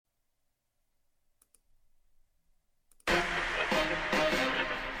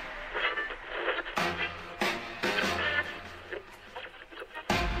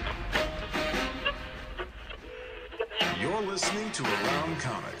listening to Around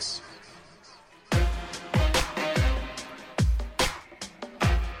Comics.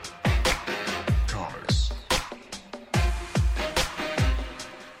 Comics.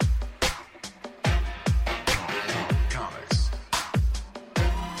 Comics.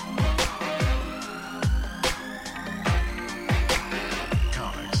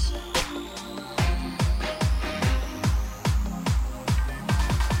 Comics.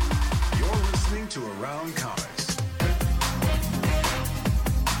 You're listening to Around Comics.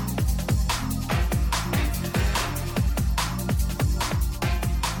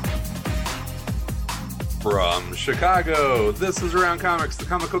 From Chicago, this is Around Comics, the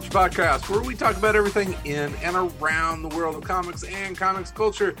comic culture podcast, where we talk about everything in and around the world of comics and comics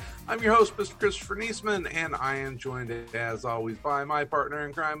culture. I'm your host, Mr. Christopher Niesman, and I am joined, as always, by my partner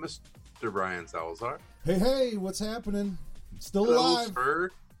in crime, Mr. Brian Salazar. Hey, what's happening? Still Hello, alive. sir.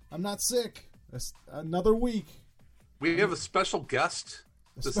 I'm not sick. Another week. We have a special guest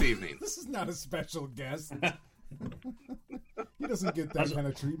this evening. This is not a special guest. He doesn't get that kind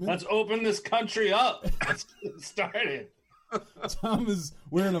of treatment. Let's open this country up. Let's get started. Tom is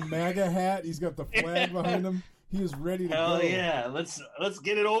wearing a MAGA hat. He's got the flag behind him. He is ready to Hell go. yeah. Let's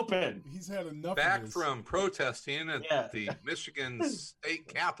get it open. He's had enough Back of this. from protesting at the Michigan State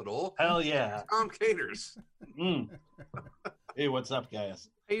Capitol, Hell yeah. Tom Caters. Hey, what's up, guys?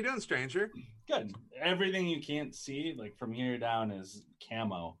 How you doing, stranger? Good. Everything you can't see, like from here down, is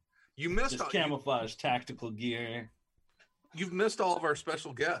camo. You missed Just camouflage, tactical gear. You've missed all of our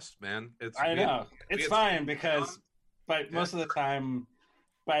special guests, man. I know. we It's had fine because most of the time,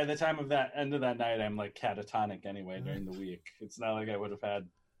 by the time of that end of that night, I'm like catatonic anyway during the week. It's not like I would have had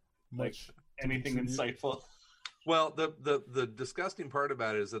Much to anything contribute. insightful. Well, the disgusting part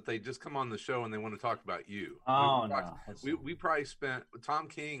about it is that they just come on the show and they want to talk about you. Oh, no. We probably spent Tom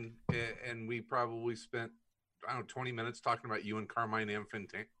King and we probably spent, I don't know, 20 minutes talking about you and Carmine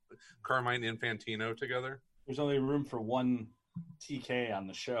Infantino together. There's only room for one TK on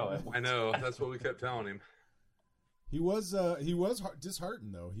the show. I know, that's what we kept telling him. He was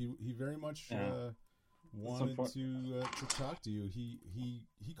disheartened though. He very much wanted to talk to you. He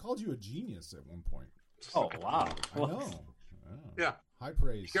called you a genius at one point. Oh wow! I know. Yeah. High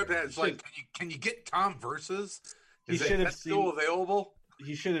praise. It's like, can you get Tom Versus? He Is should have that still available?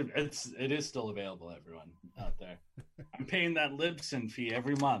 He should have. It is still available. Everyone out there, I'm paying that Libsyn fee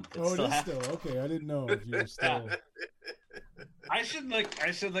every month. Oh, it is still okay. I didn't know if you were still. I should look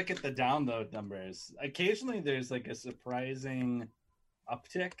at the download numbers. Occasionally, there's like a surprising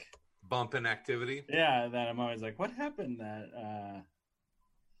uptick, Bump in activity. Yeah, that I'm always like, what happened? That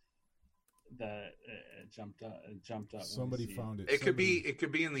jumped up. Somebody found it. It could be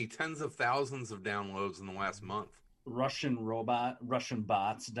in the tens of thousands of downloads in the last month. Russian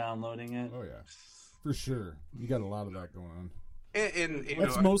bots downloading it. Oh yeah, for sure. You got a lot of that going on. And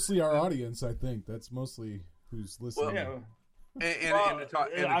that's mostly our audience, I think. That's mostly who's listening. Well,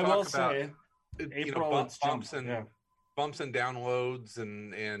 yeah. I will say, April bumps and downloads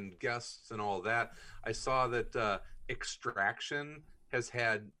and guests and all that. I saw that Extraction has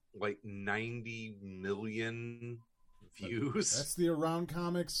had like 90 million views. That's the Around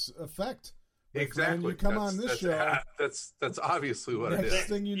Comics effect. Exactly. You come on this show. That's obviously what it is. Next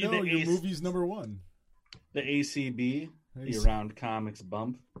thing you know, your movie's number one. The ACB, the Around Comics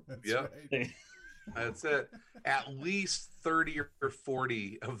bump. Yep. Right. That's it. At least 30 or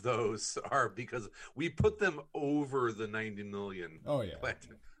 40 of those are because we put them over the 90 million. Oh yeah.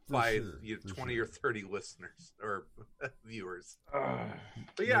 By 20 or 30 listeners or viewers.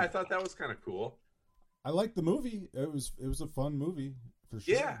 But yeah, I thought that was kind of cool. I liked the movie. It was a fun movie for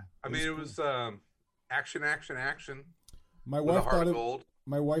sure. Yeah, I mean it was action. My wife thought it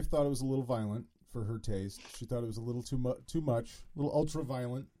was a little violent for her taste. She thought it was a little too much, a little ultra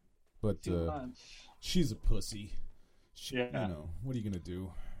violent. But she's a pussy. You know, what are you gonna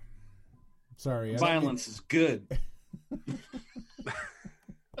do? Sorry, violence is good.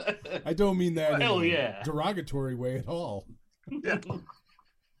 I don't mean that in a derogatory way at all. Yeah.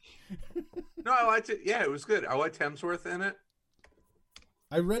 No, I liked it. Yeah, it was good. I liked Hemsworth in it.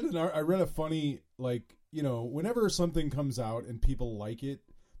 I read a funny, like, you know, whenever something comes out and people like it,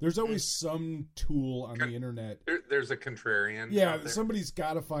 there's always some tool on the internet. There's a contrarian. Yeah, somebody's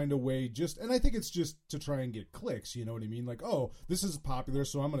got to find a way and I think it's just to try and get clicks, you know what I mean? Like, oh, this is popular,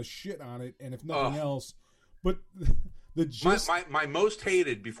 so I'm going to shit on it, and if nothing else, but my most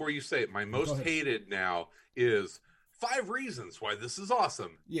hated, before you say it, my most hated now is 5 reasons why this is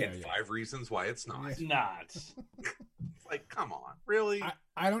awesome. Yeah, 5 reasons why it's not. It's not. Like, come on, really?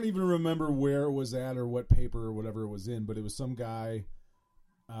 I don't even remember where it was at or what paper or whatever it was in, but it was some guy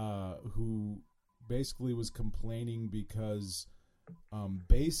who basically was complaining because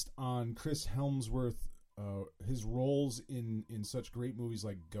based on Chris Hemsworth, his roles in such great movies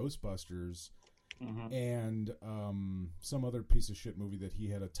like Ghostbusters and some other piece of shit movie that he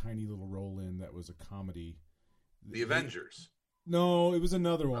had a tiny little role in that was a comedy. The Avengers. No, it was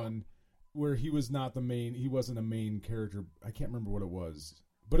another one where he was not the main. He wasn't a main character. I can't remember what it was,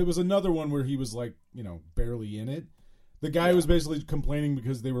 but it was another one where he was like, barely in it. The guy was basically complaining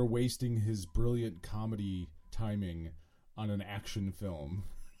because they were wasting his brilliant comedy timing on an action film.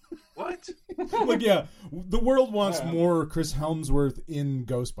 What? Like, yeah, the world wants more Chris Hemsworth in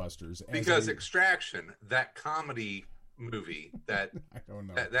Ghostbusters because Extraction, that comedy movie that I don't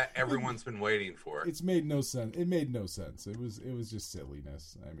know that everyone's been waiting for. It's made no sense. It made no sense. It was just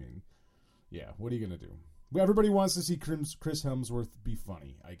silliness. I mean, yeah, what are you gonna do? Everybody wants to see Chris Hemsworth be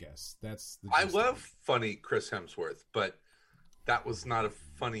funny, I guess. That's the I love funny Chris Hemsworth, but that was not a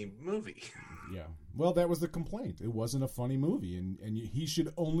funny movie. Yeah. Well, that was the complaint. It wasn't a funny movie, and he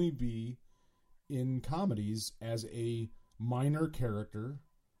should only be in comedies as a minor character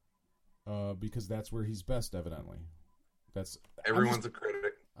because that's where he's best, evidently. Everyone's a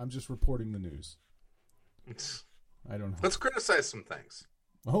critic. I'm just reporting the news. I don't know. Let's criticize some things.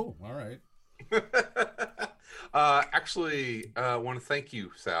 Oh, all right. Actually, I want to thank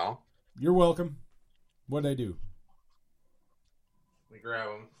you, Sal. You're welcome. What'd I do? Let me grab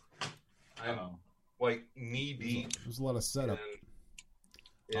them. I'm like knee deep. There's a lot of setup.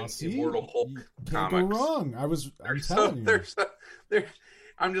 In Immortal Hulk can't comics. go wrong. I'm telling you.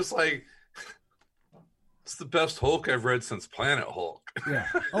 I'm just like, it's the best Hulk I've read since Planet Hulk. Yeah.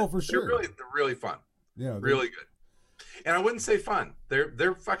 Oh, for sure. They're really fun. Yeah. Really good. And I wouldn't say fun.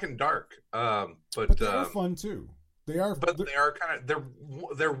 They're fucking dark. But they are fun too. They are. But they are kind of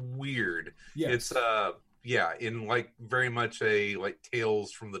they're weird. Yes. It's in like very much a like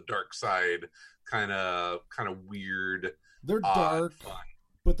Tales from the Dark Side kind of weird. They're dark, fun.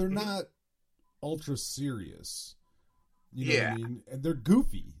 But they're not ultra serious. You know what I mean? And they're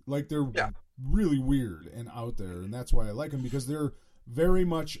goofy. Like they're really weird and out there, and that's why I like them because they're very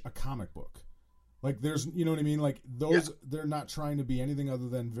much a comic book. Like there's, you know what I mean? Like those, they're not trying to be anything other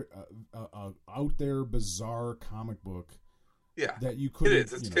than out there, bizarre comic book. Yeah, that you could.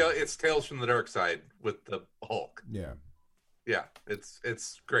 It is. It's Tales from the Dark Side with the Hulk. Yeah, yeah. It's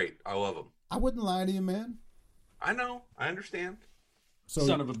great. I love them. I wouldn't lie to you, man. I know. I understand. So,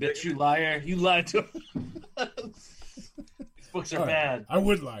 son of a bitch, you liar! You lied to him. These books are bad. I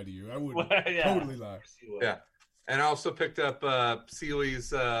would lie to you. I would totally lie. Yeah, and I also picked up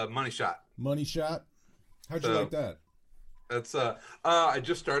Seeley's Money Shot. Money Shot. How'd you like that? That's I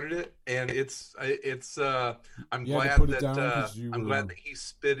just started it, and I'm glad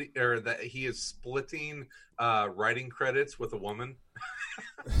that he is splitting writing credits with a woman.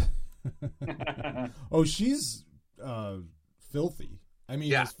 Oh, she's filthy. I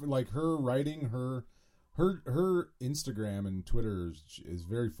mean, it's like her writing, her Instagram and Twitter is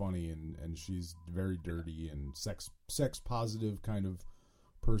very funny, and she's very dirty and sex positive kind of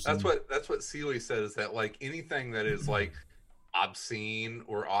person. That's what Seeley says, that like anything that is like obscene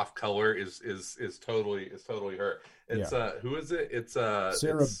or off color is totally her. It's who is it? It's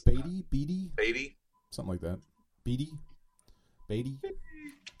Sarah Beatty, something like that. Beatty.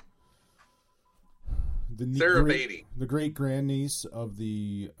 Sarah Beatty, the great grandniece of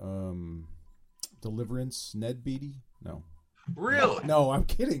the Deliverance, Ned Beatty. No, really? No, I'm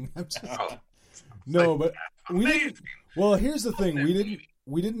kidding. I'm just, no, but we didn't. Well, here's the thing: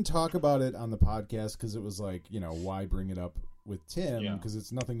 we didn't talk about it on the podcast because it was like, why bring it up with Tim, because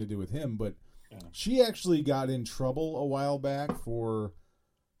it's nothing to do with him. But she actually got in trouble a while back for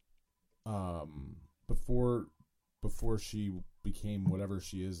before she became whatever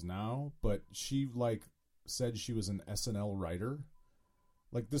she is now. But she like said she was an SNL writer.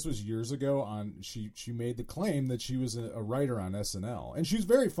 Like this was years ago. She made the claim that she was a writer on SNL, and she's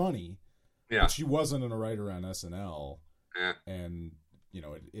very funny. Yeah, but she wasn't a writer on SNL. Yeah, and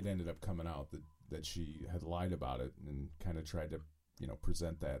it ended up coming out that she had lied about it and kind of tried to,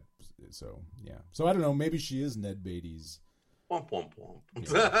 present that. So, yeah. So, I don't know. Maybe she is Ned Beatty's. Womp, womp, womp.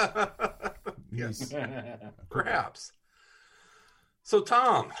 Yes. Perhaps. So,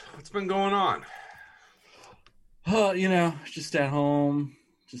 Tom, what's been going on? Oh, just at home.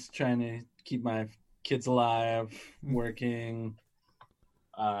 Just trying to keep my kids alive. Working.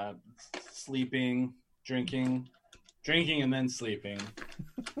 Sleeping. Drinking and then sleeping.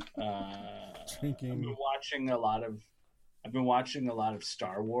 Drinking. I've been watching a lot of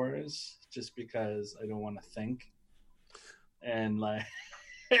Star Wars just because I don't want to think, and like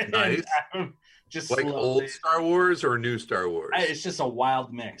Nice. Just like slowly, old Star Wars or new Star Wars? It's just a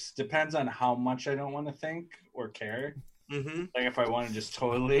wild mix. Depends on how much I don't want to think or care. Mm-hmm. Like if I want to just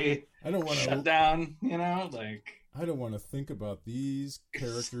totally shut down, like I don't want to think about these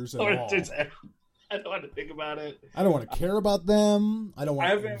characters at all. I don't want to think about it. I don't want to care about them. I don't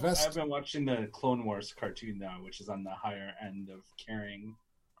want to invest. I've been watching the Clone Wars cartoon now, which is on the higher end of caring.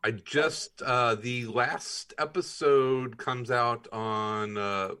 I just the last episode comes out on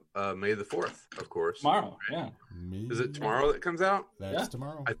May the 4th, of course. Tomorrow, yeah. Is it tomorrow that comes out? That's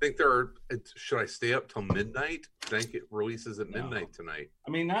tomorrow. I think should I stay up till midnight? I think it releases at midnight tonight.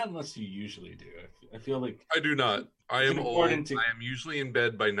 I mean, not unless you usually do. I feel like I do not. I am old. I am usually in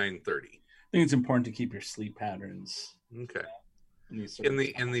bed by 9:30. I think it's important to keep your sleep patterns. Okay.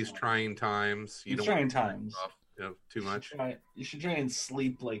 In these trying times, you don't want to times. Off, too much. You should try and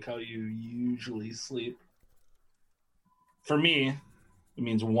sleep like how you usually sleep. For me, it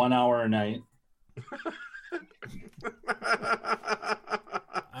means 1 hour a night.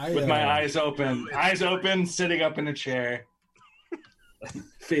 With my eyes open, sitting up in a chair,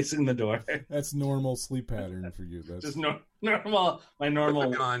 facing the door. That's normal sleep pattern for you. That's just normal. My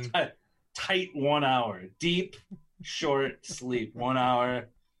normal tight 1 hour, deep, short sleep. 1 hour,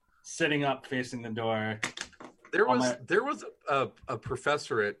 sitting up, facing the door. There was a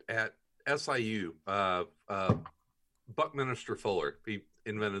professor at SIU, Buckminster Fuller. He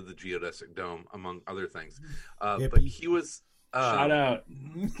invented the geodesic dome, among other things. But he was shout out.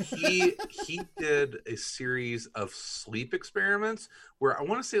 He did a series of sleep experiments where I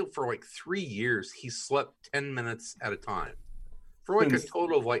want to say for like 3 years he slept 10 minutes at a time. For like a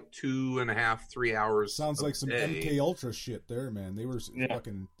total of like 2.5, 3 hours. Sounds like some MK Ultra shit there, man. They were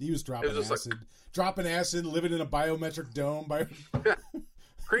fucking. He was dropping acid, living in a biometric dome.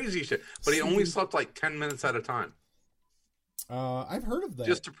 Crazy shit. But he only slept like 10 minutes at a time. I've heard of that.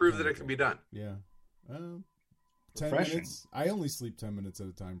 Just to prove that it can be done. Yeah. 10 minutes. I only sleep 10 minutes at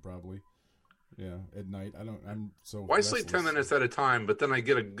a time, probably. Yeah, at night. Well, I sleep 10 minutes at a time, but then I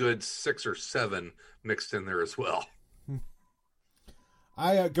get a good 6 or 7 mixed in there as well.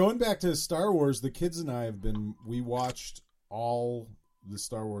 Going back to Star Wars, the kids and I we watched all the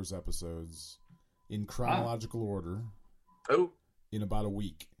Star Wars episodes in chronological order. Oh. In about a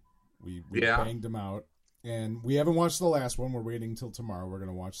week. We banged them out. And we haven't watched the last one. We're waiting till tomorrow. We're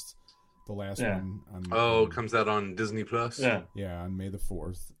going to watch the last one. It comes out on Disney Plus? Yeah, on May the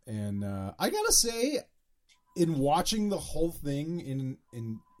 4th. And I got to say, in watching the whole thing in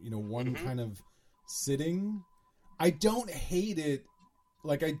one kind of sitting, I don't hate it.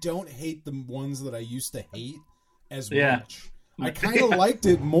 Like, I don't hate the ones that I used to hate as much. I kind of liked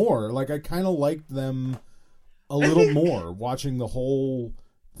it more. Like, I kind of liked them a little more, watching the whole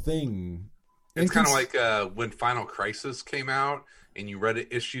thing. It's kind of like when Final Crisis came out, and you read it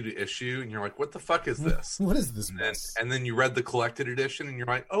issue to issue, and you're like, what the fuck is this? What is this mess? And then you read the collected edition, and you're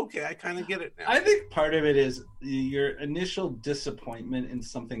like, okay, I kind of get it now. I think part of it is your initial disappointment in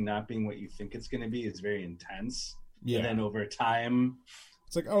something not being what you think it's going to be is very intense. Yeah. And then over time...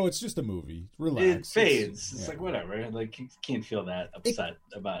 It's like, oh, it's just a movie. Relax. It fades. It's like, whatever. Like, you can't feel that upset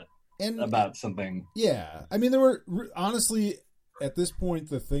about something. Yeah. I mean, there were... Honestly, at this point,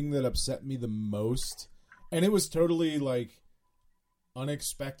 the thing that upset me the most... And it was totally, like,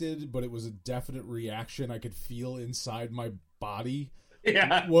 unexpected, but it was a definite reaction I could feel inside my body.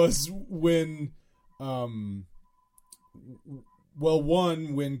 Yeah. Was when...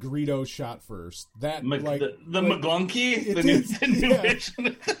 when Greedo shot first, that the McGlunky, the new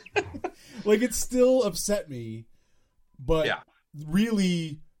vision. Like, it still upset me, but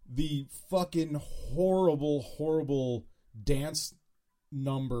really the fucking horrible dance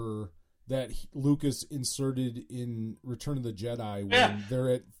number that Lucas inserted in Return of the Jedi when they're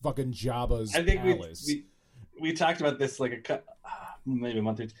at fucking Jabba's palace. We talked about this like maybe a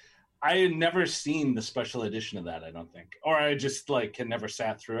month or two. I had never seen the special edition of that, I don't think. Or I just, had never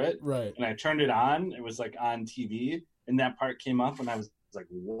sat through it. Right. And I turned it on. It was, on TV. And that part came up, and I was like,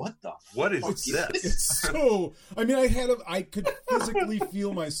 what the What is this? It's so... I mean, I could physically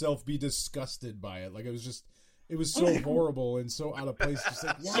feel myself be disgusted by it. Like, it was so horrible and so out of place. Just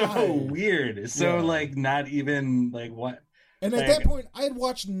like, why? So weird. So, not even, what... And at that point, I had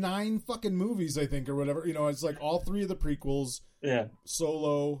watched 9 fucking movies, I think, or whatever. It's like all 3 of the prequels. Yeah.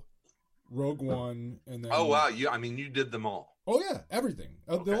 Solo... Rogue One, and then... Oh, wow. You did them all. Oh, yeah. Everything.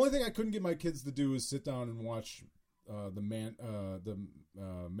 Okay. The only thing I couldn't get my kids to do is sit down and watch what's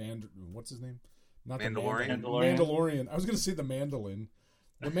his name? Not Mandalorian. Mandalorian. I was going to say the Mandolin.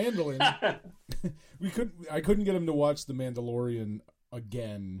 The Mandolin. I couldn't get him to watch the Mandalorian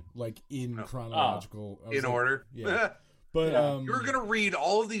again, in chronological... in order. Yeah. But you're gonna read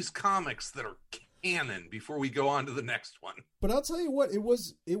all of these comics that are canon before we go on to the next one. But I'll tell you what, it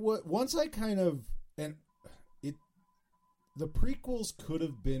was once I kind of the prequels could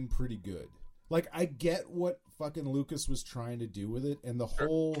have been pretty good. Like, I get what fucking Lucas was trying to do with it, and the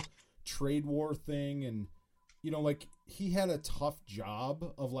whole trade war thing, and like, he had a tough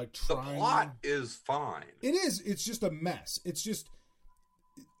job of like trying. The plot is fine. It is. It's just a mess. It's just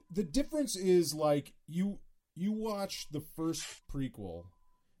the difference is like you watch the first prequel,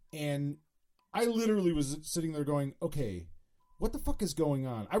 and I literally was sitting there going, okay, what the fuck is going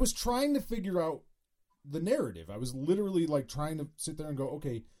on? I was trying to figure out the narrative. I was literally like trying to sit there and go,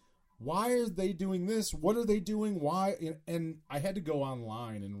 okay, why are they doing this? What are they doing? Why? And I had to go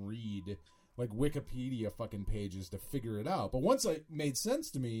online and read like Wikipedia fucking pages to figure it out. But once it made sense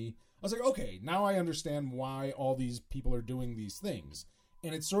to me, I was like, okay, now I understand why all these people are doing these things.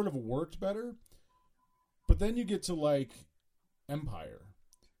 And it sort of worked better. But then you get to like Empire,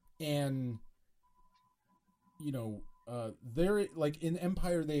 and they're like, in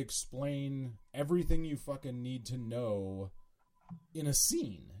Empire they explain everything you fucking need to know in a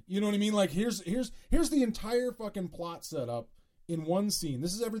scene. You know what I mean? Like, here's the entire fucking plot setup in one scene.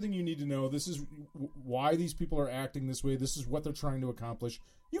 This is everything you need to know. This is why these people are acting this way. This is what they're trying to accomplish.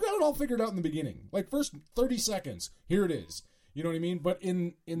 You got it all figured out in the beginning. Like, first 30 seconds, here it is. You know what I mean? But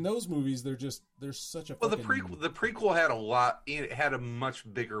in those movies, there's such a the prequel had a lot. It had a much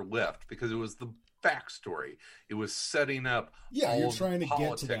bigger lift because it was the backstory. It was setting up. Yeah, all you're trying to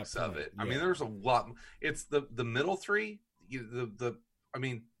get to that point. Of it. Yeah. I mean, there's a lot. It's the middle three. I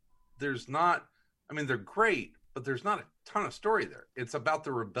mean, there's not. I mean, they're great, but there's not a ton of story there. It's about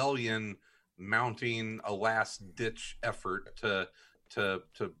the rebellion mounting a last ditch effort to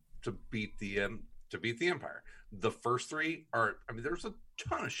beat the Empire. The first three are. I mean, there's a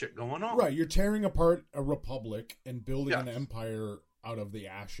ton of shit going on. Right, you're tearing apart a republic and building an empire out of the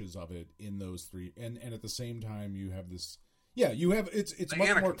ashes of it in those three, and at the same time you have this. Yeah, you have it's much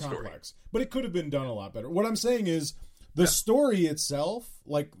Anakin more complex, story. But it could have been done a lot better. What I'm saying is the story itself,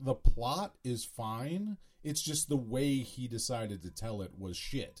 like the plot, is fine. It's just the way he decided to tell it was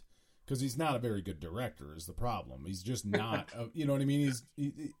shit. Because he's not a very good director is the problem. He's just not. You know what I mean?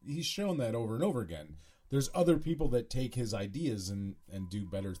 He's shown that over and over again. There's other people that take his ideas and do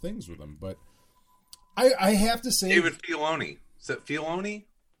better things with them. But I have to say, David Filoni. Is it Filoni?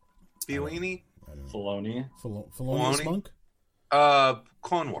 Fellini? Filoni Monk?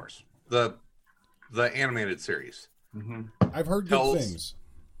 Clone Wars, the animated series. Mm-hmm. I've heard good things.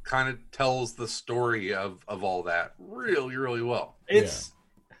 Kind of tells the story of all that really, really well. It's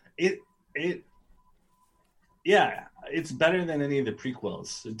better than any of the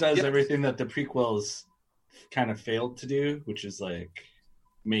prequels. It does everything that the prequels kind of failed to do, which is like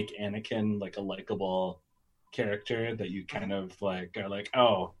make Anakin like a likable character that you kind of like are like,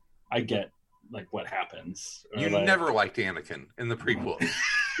 oh, I get like what happens. Or you like, never liked Anakin in the prequel. In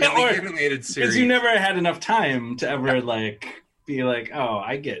the animated series. Because you never had enough time to ever like be like, oh,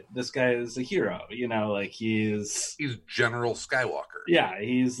 I get this guy is a hero, like he's General Skywalker. Yeah,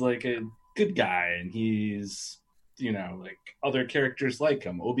 he's like a good guy, and he's like other characters like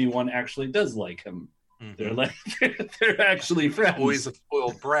him. Obi-Wan actually does like him. Mm-hmm. They're like they're actually friends. Always a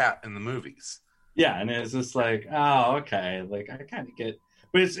spoiled brat in the movies. Yeah, and it's just like, oh, okay, like I kind of get,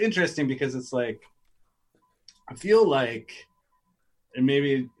 but it's interesting because it's like I feel like, and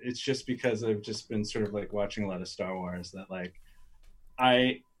maybe it's just because I've just been sort of like watching a lot of Star Wars that like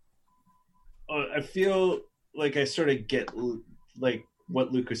I feel like I sort of get like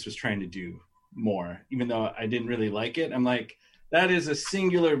what Lucas was trying to do more, even though I didn't really like it. I'm like, that is a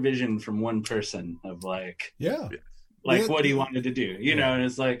singular vision from one person of like, what he wanted to do, know, and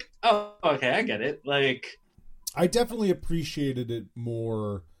it's like, oh, okay, I get it. Like, I definitely appreciated it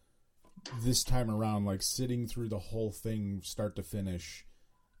more this time around, like sitting through the whole thing start to finish.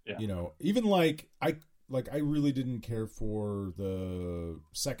 Even like I really didn't care for the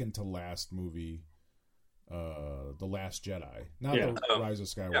second to last movie, The Last Jedi, not the Rise of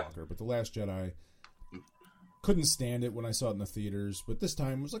Skywalker, but The Last Jedi. Couldn't stand it when I saw it in the theaters, but this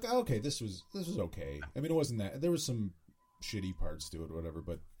time I was like, oh, okay, this was okay. I mean, it wasn't that. There was some shitty parts to it or whatever,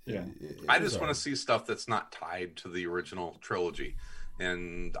 but I just want to see stuff that's not tied to the original trilogy,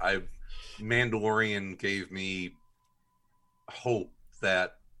 and Mandalorian gave me hope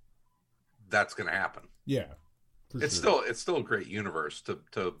that that's going to happen. Yeah, it's still a great universe to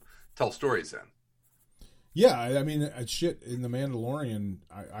tell stories in. Yeah, I mean, shit in the Mandalorian,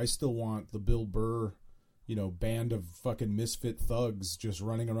 I still want the Bill Burr, band of fucking misfit thugs just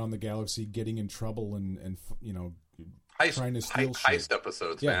running around the galaxy, getting in trouble and trying to steal shit. Heist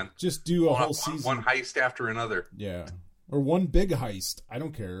episodes, man. Just do a whole season. One heist after another. Yeah. or one big heist. I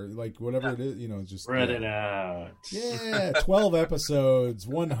don't care. Like whatever it is, just spread it out. Yeah, 12 episodes,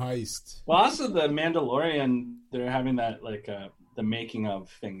 one heist. Well, also the Mandalorian, they're having that the making of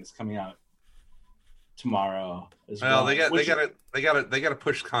things coming out tomorrow as well. They got to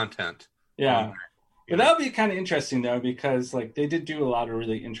push content. Yeah. But that would be kind of interesting though, because like they did do a lot of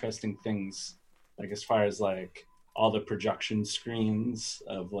really interesting things, like as far as like all the projection screens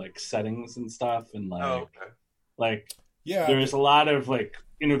of like settings and stuff, and like there's a lot of like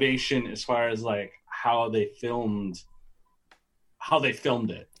innovation as far as like how they filmed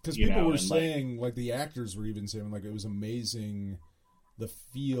it. Because people were saying, like the actors were even saying, like it was amazing the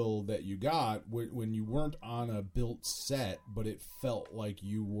feel that you got when you weren't on a built set, but it felt like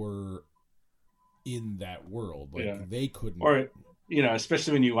you were in that world. Like they couldn't, or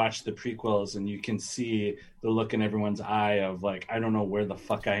especially when you watch the prequels and you can see the look in everyone's eye of like, I don't know where the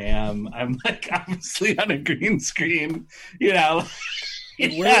fuck I am. I'm like obviously on a green screen,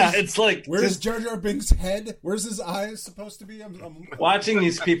 it's like, where's Jar Jar Binks' head? Where's his eyes supposed to be? I'm watching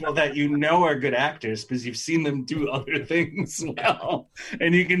these people that are good actors because you've seen them do other things well,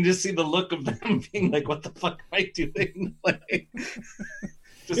 and you can just see the look of them being like, "What the fuck am I doing?" Like,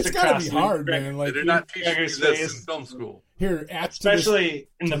 it's gotta be hard, man. Like they're not teaching you this in film school. Here, especially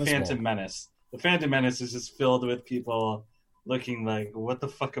in the Phantom Menace. The Phantom Menace is just filled with people looking like, "What the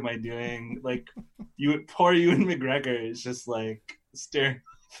fuck am I doing?" Like, poor Ewan McGregor is just like staring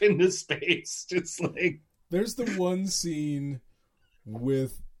into space, just like. There's the one scene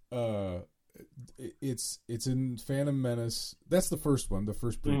with it's in Phantom Menace. That's the first one, the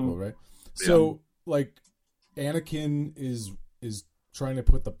first prequel, right? Yeah. So like Anakin is trying to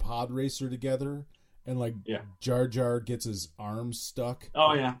put the pod racer together, and like Jar Jar gets his arms stuck.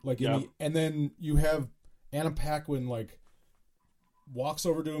 Oh yeah, like and then you have Anna Paquin like walks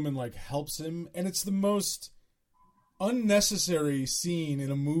over to him and like helps him, and it's the most unnecessary scene in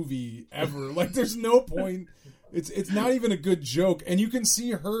a movie ever. Like there's no point. It's not even a good joke, and you can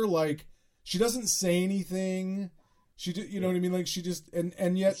see her like she doesn't say anything. She you know what I mean? Like she just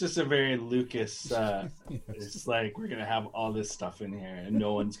and yet it's just a very Lucas. Yes. It's like we're gonna have all this stuff in here, and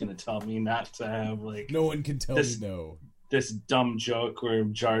no one's gonna tell me not to have like. No one can tell me no. This dumb joke where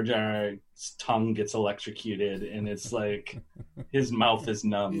Jar Jar's tongue gets electrocuted, and it's like his mouth is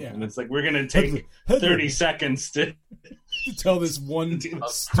numb, and it's like we're gonna take 30 seconds to tell this one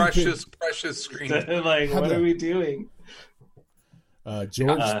precious screen. Like, what are we doing?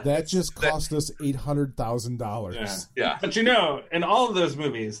 George, that just cost us $800,000. Yeah. But in all of those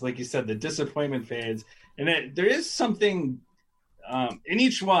movies, like you said, the disappointment fades, and there is something in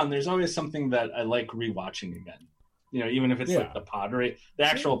each one. There's always something that I like rewatching again. Even if it's like the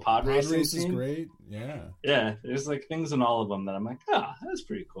actual pod race is great. Yeah. There's like things in all of them that I'm like, that's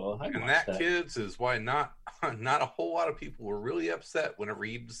pretty cool. And that, kids, is why not a whole lot of people were really upset whenever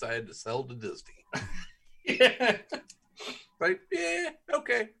he decided to sell to Disney. Yeah. Like,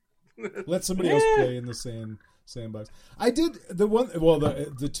 okay. Let somebody else play in the sandbox. I did the one. Well,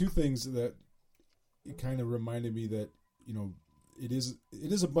 the two things that it kind of reminded me that it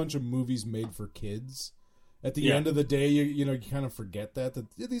is a bunch of movies made for kids. At the end of the day, you kind of forget that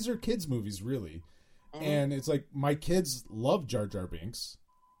these are kids' movies, really. And it's like my kids love Jar Jar Binks.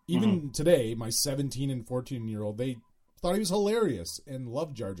 Even today, my 17 and 14-year-old, they thought he was hilarious and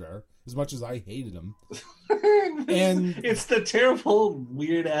loved Jar Jar as much as I hated him. And it's the terrible,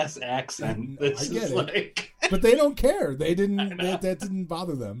 weird ass accent. I get it, but they don't care. They didn't. That didn't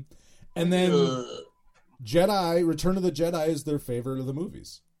bother them. And then Return of the Jedi is their favorite of the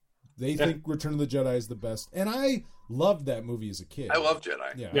movies. They think Return of the Jedi is the best. And I loved that movie as a kid. I love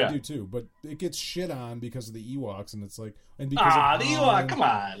Jedi. Yeah, I do too. But it gets shit on because of the Ewoks, and it's like, and because the Ewok, come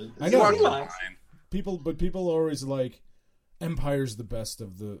on. I know. Ewoks. People are always like, Empire's the best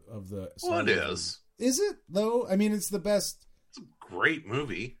of the. Well, it is. Is it though? I mean, it's the best. It's a great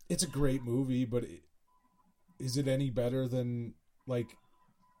movie. It's a great movie, but is it any better than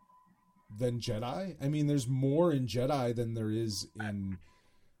Jedi? I mean, there's more in Jedi than there is in.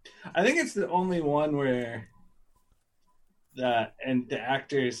 I think it's the only one where the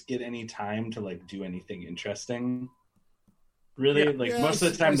actors get any time to do anything interesting. Really, most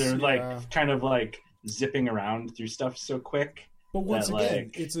of the time they're kind of zipping around through stuff so quick. But once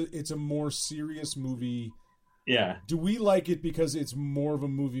again, it's a more serious movie. Yeah. Do we like it because it's more of a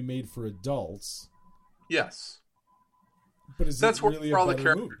movie made for adults? Yes. But that's where really all the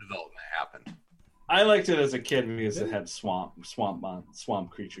character development happened. I liked it as a kid because it had swamp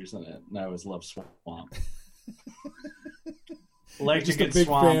creatures in it, and I always loved swamp. Like just a big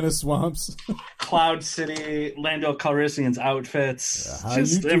fan of swamps. Cloud City, Lando Calrissian's outfits,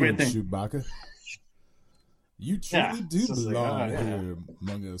 just everything. Chewbacca. You truly do belong here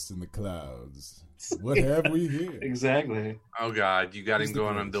among us in the clouds. What have we here? Exactly. Oh, God. You got him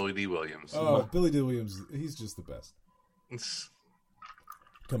going on Billy D. Williams. Oh, Billy D. Williams. He's just the best.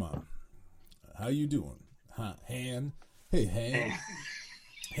 Come on. How you doing? Huh, Han? Hey, Han.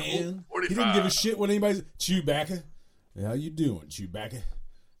 Han? He didn't give a shit what anybody's... Chewbacca? Hey, how you doing, Chewbacca?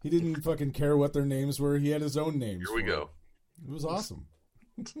 He didn't fucking care what their names were. He had his own names. Here we go. It was awesome.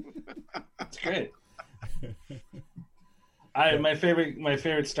 It's great. My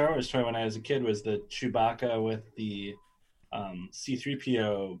favorite Star Wars toy when I was a kid was the Chewbacca with the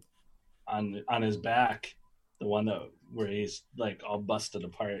C-3PO on his back, the one where he's like all busted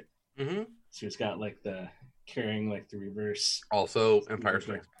apart. Mm-hmm. So he's got like the carrying like the reverse. Also, Empire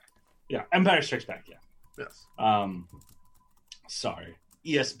Strikes Back. Yeah, Empire Strikes Back. Yeah. Yes. Sorry,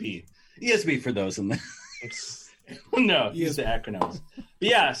 ESB for those in the. No, use the acronyms. But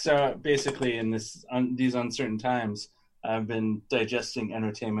yeah, so basically in these uncertain times, I've been digesting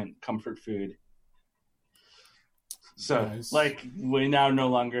entertainment comfort food. So nice. Like we now no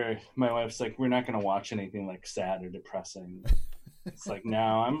longer, my wife's like, we're not going to watch anything like sad or depressing. It's like, no,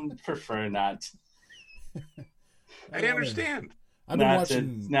 I'm prefer not. I understand. I've been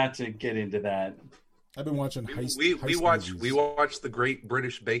watching not to get into that. I've been watching heist. We watch the Great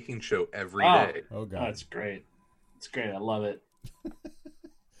British Baking Show every day. Oh God, that's great. It's great. I love it.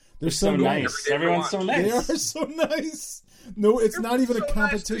 They're so nice. Everyone's so nice. They are so nice. No, it's not even a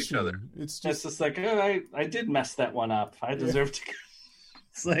competition. Nice it's just like, oh, I did mess that one up. I deserve to.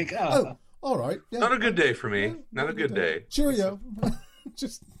 It's like, oh, all right. Yeah. Not a good day for me. Not a good day. Cheerio.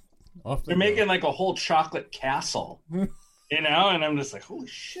 Just off. They're making like a whole chocolate castle, and I'm just like, holy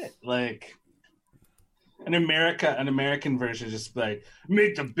shit! Like. An American version is just like,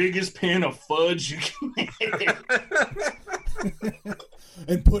 make the biggest pan of fudge you can make.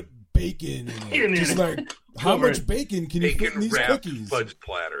 And put bacon in it. Just like, how much bacon can you put in these cookies? Fudge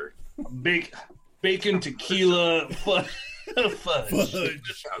platter. Bacon tequila fudge.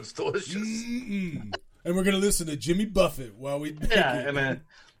 Sounds delicious. Mm-mm. And we're going to listen to Jimmy Buffett while we bake it. And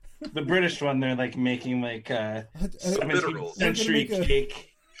the British one, they're like making like 17th century cake.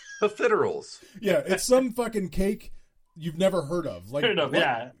 Profiteroles. Yeah, it's some fucking cake you've never heard of. Like, what?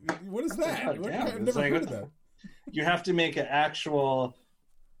 Yeah. What is that? I've never heard of that. You have to make an actual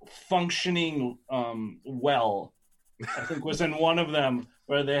functioning well. I think was in one of them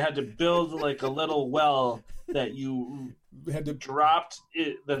where they had to build like a little well that you had to drop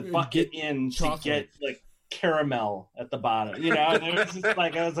the bucket in chocolate. To get like caramel at the bottom. You know, and it was just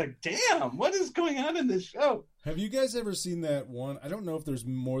like I was like, damn, what is going on in this show? Have you guys ever seen that one? I don't know if there's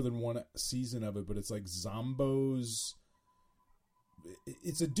more than one season of it, but it's like Zombo's.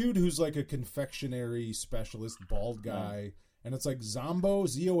 It's a dude who's like a confectionery specialist, bald guy, and it's like Zombo,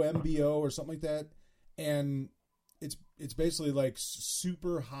 Zombo, or something like that. And it's basically like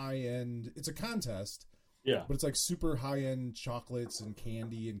super high end. It's a contest, yeah, but it's like super high end chocolates and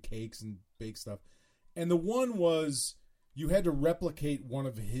candy and cakes and baked stuff. And the one was you had to replicate one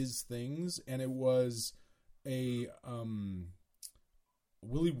of his things, and it was a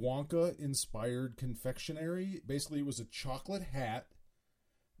Willy Wonka inspired confectionery. Basically, it was a chocolate hat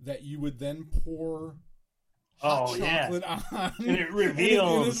that you would then pour hot chocolate on, and it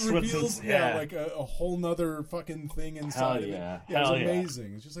reveals, like a whole nother fucking thing inside. Hell it was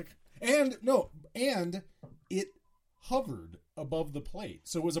amazing. It's just like and it hovered above the plate,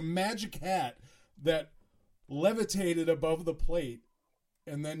 so it was a magic hat that levitated above the plate.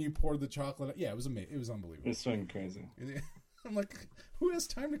 And then you poured the chocolate. Yeah, it was amazing. It was unbelievable. It's fucking crazy. I'm like, who has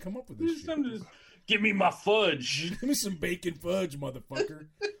time to come up with this shit? Give me my fudge. Give me some bacon fudge, motherfucker.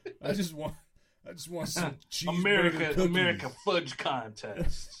 I just want some America fudge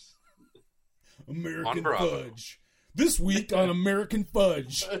contest. American fudge. This week on American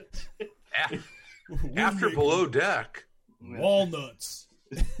fudge. After Below Deck. Walnuts.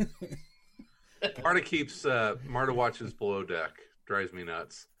 Marta watches Below Deck. Drives me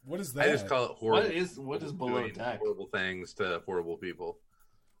nuts. What is that? I just call it horrible. What is Below Deck? Horrible things to horrible people.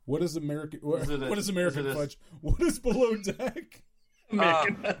 What is American? What is American fudge? What is Below Deck?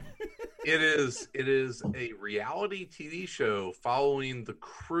 It is a reality TV show following the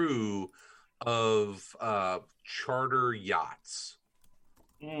crew of charter yachts.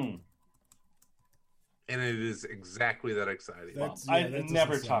 Mm. And it is exactly that exciting. I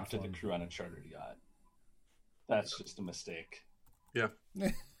never talked to the crew on a chartered yacht. That's just a mistake. Yeah.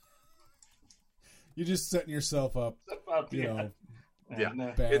 You're just setting yourself up, you know,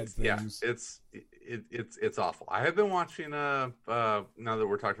 It's awful. I have been watching now that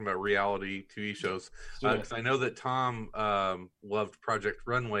we're talking about reality TV shows, because I know that Tom loved Project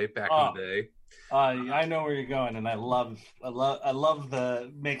Runway back in the day. I know where you're going, and I love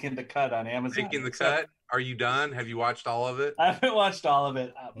the making the cut on Amazon. Making the cut. Are you done? Have you watched all of it? I haven't watched all of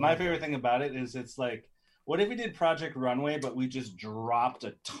it. My favorite thing about it is it's like, what if we did Project Runway, but we just dropped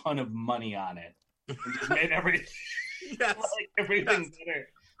a ton of money on it and just made everything everything better.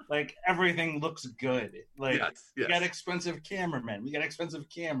 Like everything looks good. Like we got expensive cameramen, we got expensive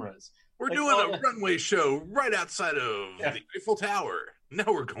cameras. We're doing a runway show right outside of the Eiffel Tower. Now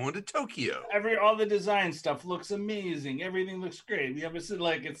we're going to Tokyo. All the design stuff looks amazing. Everything looks great. We have it's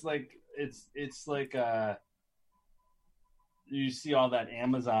like you see all that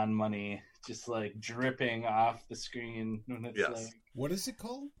Amazon money just like dripping off the screen when it's like, what is it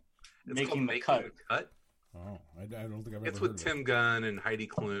called? It's called Making the Cut. Oh, I don't think I've ever It's with Tim Gunn and Heidi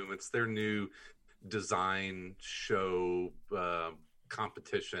Klum. It's their new design show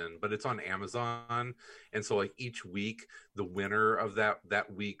competition, but it's on Amazon. And so like each week, the winner of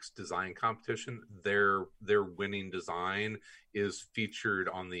that week's design competition, their winning design is featured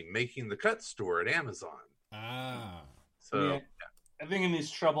on the Making the Cut store at Amazon. So I think in these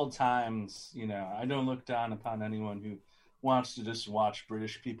troubled times, I don't look down upon anyone who wants to just watch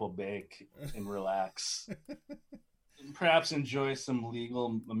British people bake and relax. Perhaps enjoy some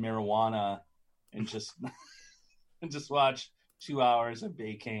legal marijuana and just watch 2 hours of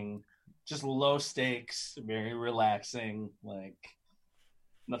baking. Just low stakes, very relaxing. Like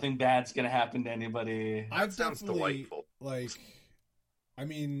nothing bad's gonna happen to anybody. That sounds delightful. Like, I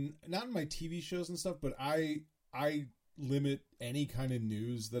mean, not in my TV shows and stuff, but I limit any kind of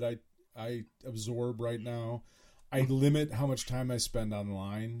news that I absorb right now. I limit how much time I spend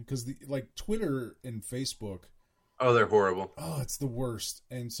online because Twitter and Facebook. Oh, they're horrible. Oh, it's the worst.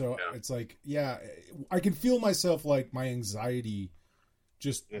 And so it's like, I can feel myself like my anxiety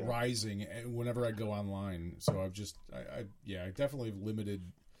just rising whenever I go online. So I've just, I definitely have limited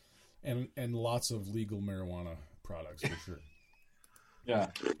and lots of legal marijuana products for sure. Yeah.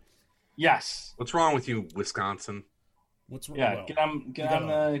 Yes. What's wrong with you, Wisconsin? What's wrong? Yeah, get on.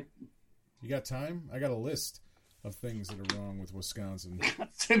 You got time? I got a list of things that are wrong with Wisconsin.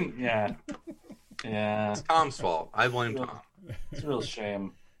 Yeah. It's Tom's fault. I blame Tom. It's a real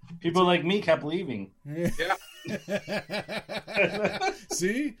shame. People like me kept leaving. Yeah.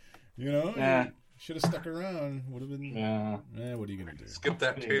 See? You should have stuck around. Would have been. Yeah. What are you gonna do? Skip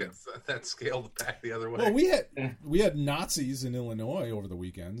that scale back the other way. Well, we had Nazis in Illinois over the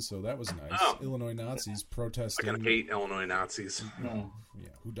weekend, so that was nice. Oh. Illinois Nazis protesting. I hate Illinois Nazis. Yeah,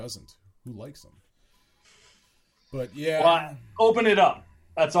 who doesn't? Who likes them? But well, open it up.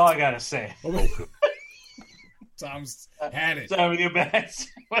 That's all I gotta say. Tom's had it. Time to get back.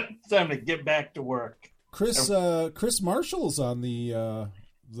 Time to get back to work. Chris Marshall's on the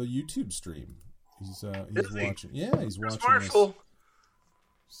YouTube stream. He's watching. Yeah, he's Chris watching. Marshall. This.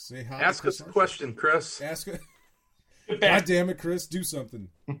 Say hi. Ask us a question, Chris. God damn it, Chris! Do something.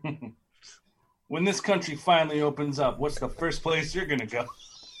 When this country finally opens up, what's the first place you're gonna go?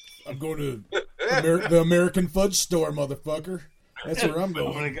 I'm going to the American Fudge store, motherfucker. That's where I'm going.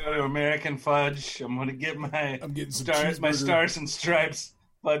 I'm going to go to American Fudge. I'm going to get my Stars and Stripes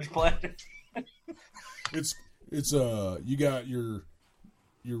fudge platter. It's you got your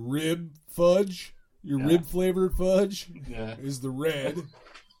rib fudge, rib flavored fudge is the red,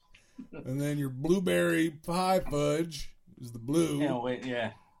 and then your blueberry pie fudge is the blue.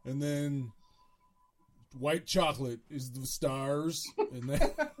 And then white chocolate is the stars, and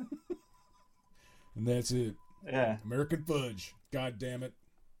that's it. Yeah, American Fudge. God damn it.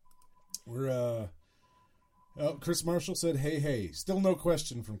 We're Chris Marshall said, "Hey." Still no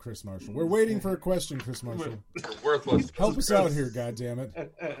question from Chris Marshall. We're waiting for a question, Chris Marshall. Worthless. Help us out here, God damn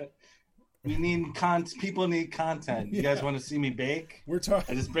it. We need People need content. You guys want to see me bake? We're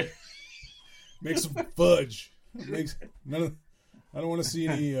talking. Make some fudge. I don't want to see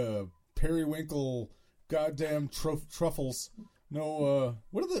any periwinkle. Goddamn truffles. No,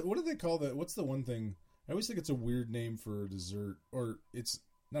 what do they call that? What's the one thing? I always think it's a weird name for a dessert, or it's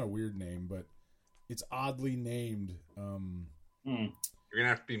not a weird name, but it's oddly named. You're gonna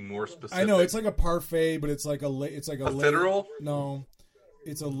have to be more specific. I know it's like a parfait, but it's like a federal. No,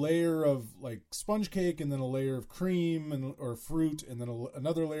 it's a layer of like sponge cake, and then a layer of cream or fruit, and then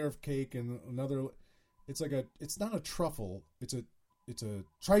another layer of cake, and another. It's like it's not a truffle. It's a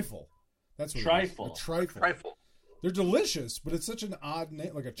trifle. That's what trifle. It is. A trifle. They're delicious, but it's such an odd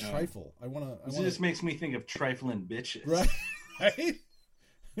name, like a trifle. It just makes me think of trifling bitches. Right?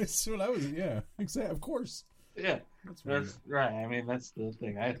 That's what I was. Yeah, exactly. Of course. Yeah, that's right. I mean, that's the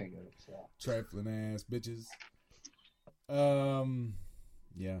thing I think of. So. Trifling ass bitches.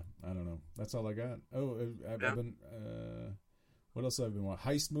 Yeah, I don't know. That's all I got. Oh, I've been. What else have I been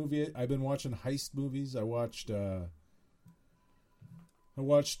watching? Heist movie. I've been watching heist movies. I watched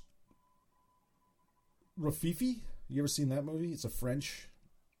Rafifi. You ever seen that movie? It's a French.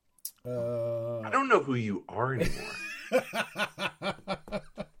 I don't know who you are anymore.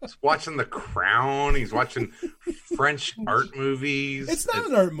 He's watching The Crown. He's watching French art movies. It's not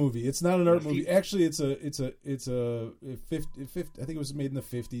an art movie. It's not an art movie. Actually, it's a 50, I think it was made in the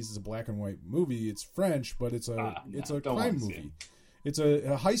 50s. It's a black and white movie. It's French, but it's a crime movie. It's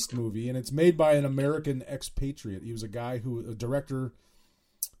a heist movie, and it's made by an American expatriate. He was a director.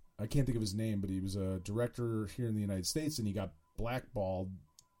 I can't think of his name, but he was a director here in the United States, and he got blackballed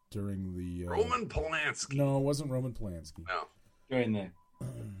during the Roman Polanski. No, it wasn't Roman Polanski. No, during the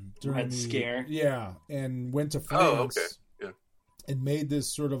Red Scare. Yeah, and went to France. Oh, okay. Yeah, and made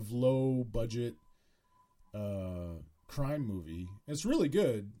this sort of low budget crime movie. It's really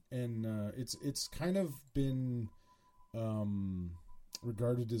good, and it's kind of been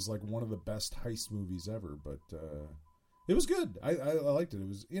regarded as like one of the best heist movies ever. But it was good. I liked it. It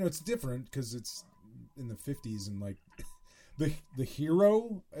was, it's different because it's in the 50s, and like the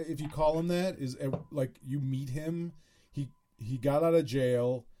hero, if you call him that, is like you meet him. He got out of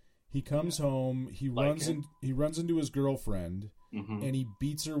jail. He comes home. He runs into his girlfriend, and he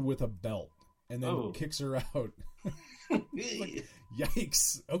beats her with a belt, and then kicks her out. Like,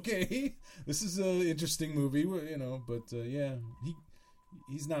 yikes! Okay, this is an interesting movie, But yeah,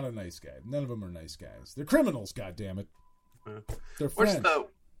 he's not a nice guy. None of them are nice guys. They're criminals. God damn it! They're French.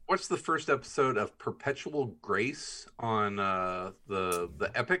 What's the first episode of Perpetual Grace on the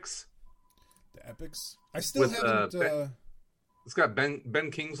Epics? The Epics. I still haven't. It's got Ben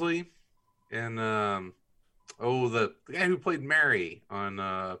Kingsley and the guy who played Mary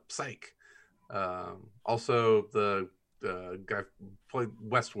on Psych. Also the guy who played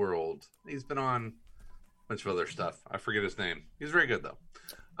Westworld. He's been on a bunch of other stuff. I forget his name. He's very good though.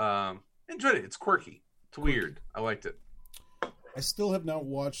 Enjoyed it. It's quirky. It's weird. I liked it. I still have not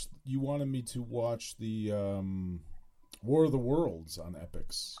watched. You wanted me to watch the War of the Worlds on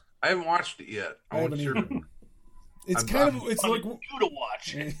Epics. I haven't watched it yet. I haven't even. It's like you to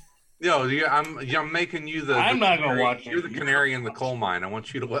watch it. I'm making you the. I'm not going to watch it. You're the canary in the coal mine. I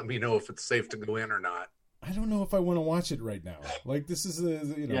want you to let me know if it's safe to go in or not. I don't know if I want to watch it right now. Like this is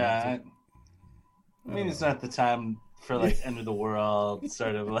Yeah, I mean it's not the time for like end of the world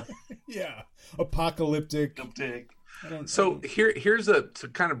sort of like. Yeah, apocalyptic. Here's to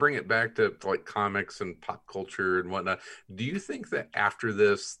kind of bring it back to like comics and pop culture and whatnot. Do you think that after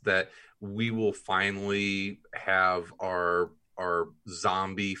this that we will finally have our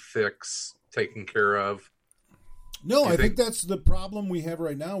zombie fix taken care of? No, I think that's the problem we have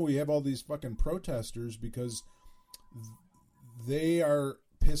right now. We have all these fucking protesters because they are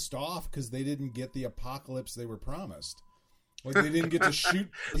pissed off because they didn't get the apocalypse they were promised. Like they didn't get to shoot.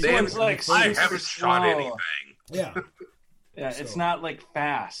 I haven't shot anything. Yeah. Yeah, so. It's not like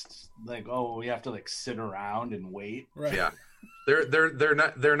fast. Like, we have to like sit around and wait. Right. Yeah.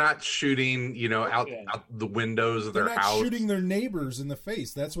 They're not shooting, out the windows of their house. They're not shooting their neighbors in the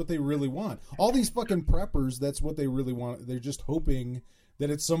face. That's what they really want. All these fucking preppers, that's what they really want. They're just hoping that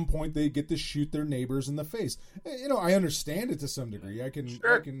at some point they get to shoot their neighbors in the face. I understand it to some degree. I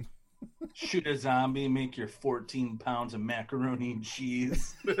can shoot a zombie, make your 14 pounds of macaroni and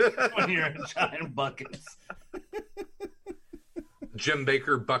cheese when you're in giant buckets. Jim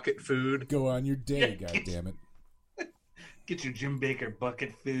Baker bucket food. Go on your day, goddammit. Get your Jim Baker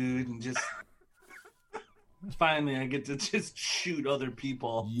bucket food and just finally I get to just shoot other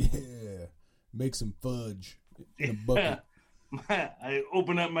people. Yeah. Make some fudge in a bucket. I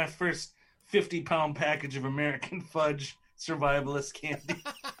open up my first 50-pound package of American Fudge survivalist candy.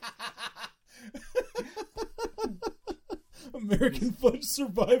 American Fudge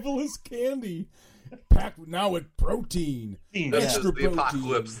survivalist candy. Packed now with protein. This is the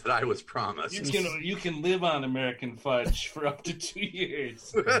apocalypse that I was promised. You can live on American Fudge for up to 2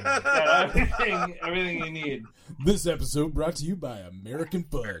 years. Everything you need. This episode brought to you by American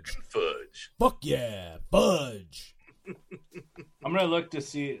Fudge. Fudge. Fuck yeah, fudge. I'm gonna look to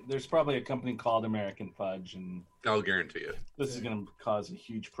see. There's probably a company called American Fudge, and I'll guarantee you this is gonna cause a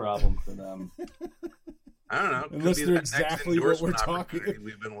huge problem for them. I don't know. Unless they're exactly what we're talking.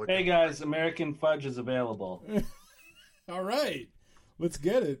 Hey guys, American Fudge is available. All right, let's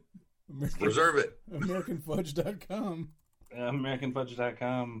get it. Reserve it. AmericanFudge.com.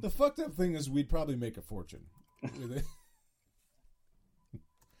 AmericanFudge.com. The fucked up thing is we'd probably make a fortune.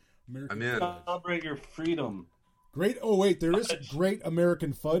 I'm in. Celebrate your freedom. Great. Oh, wait. There is Great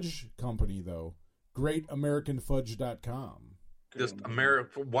American Fudge Company, though. GreatAmericanFudge.com. Just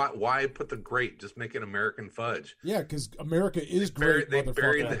America. Why put the great? Just make it American Fudge. Yeah, because America is great. They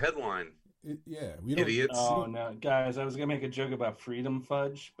buried the headline. We don't, idiots. Oh no, guys! I was gonna make a joke about Freedom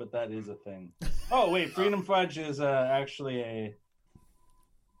Fudge, but that is a thing. Oh wait, Freedom Fudge is actually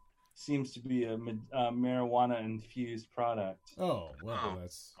seems to be a marijuana infused product. Oh well,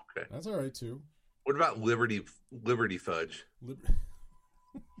 that's okay. That's all right too. What about Liberty Fudge?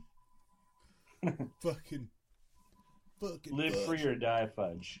 Fucking live fudge. free or die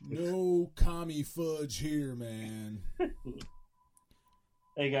fudge. No commie fudge here, man.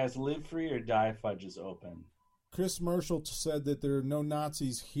 Hey guys, live free or die fudge is open. Chris Marshall said that there are no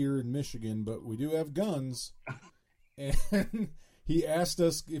Nazis here in Michigan, but we do have guns. And he asked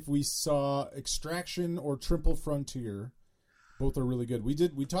us if we saw Extraction or Triple Frontier. Both are really good.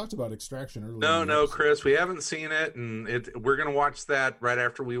 We talked about Extraction earlier. No, Chris, we haven't seen it, and we're going to watch that right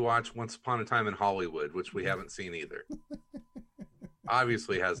after we watch Once Upon a Time in Hollywood, which we haven't seen either.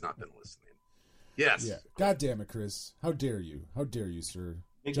 Obviously has not been listening. Yes. Yeah. God damn it, Chris. How dare you? How dare you, sir?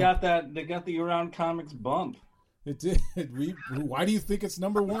 They got the Around Comics bump. It did. Why do you think it's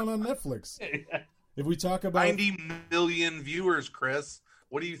number one on Netflix? If we talk about 90 million viewers, Chris,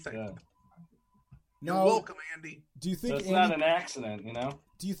 what do you think? Yeah. You're welcome, Andy. Do you think it's not an accident, you know?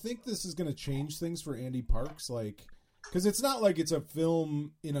 Do you think this is going to change things for Andy Parks? Like, because it's not like it's a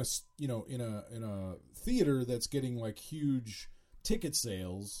film in a theater that's getting like huge ticket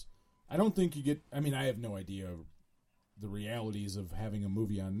sales. I don't think you get. I mean, I have no idea the realities of having a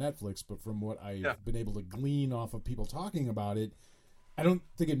movie on Netflix, but from what I've been able to glean off of people talking about it, I don't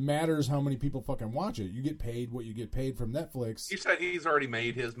think it matters how many people fucking watch it. You get paid what you get paid from Netflix. He said he's already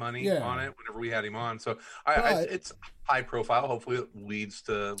made his money on it whenever we had him on. So it's high profile. Hopefully it leads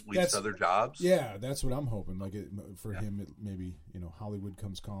to other jobs. Yeah, that's what I'm hoping. Like for him, maybe, Hollywood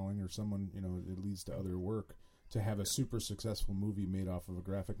comes calling or someone, it leads to other work to have a super successful movie made off of a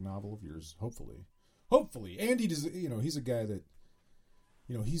graphic novel of yours. Hopefully. Andy does, he's a guy that,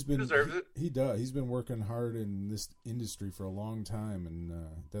 he's been deserves it. He does. He's been working hard in this industry for a long time, and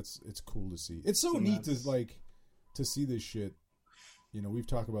it's cool to see. It's so neat to see this shit. We've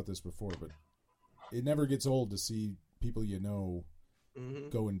talked about this before, but it never gets old to see people go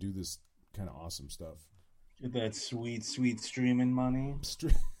and do this kind of awesome stuff. Get that sweet, sweet streaming money.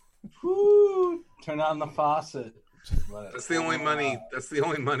 Woo! Turn on the faucet. That's the only money. That's the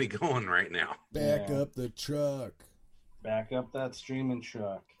only money going right now. Back up the truck. Back up that streaming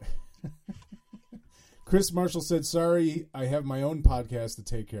truck. Chris Marshall said, "Sorry, I have my own podcast to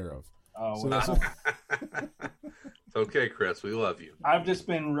take care of." Oh, it's okay, Chris. We love you. I've just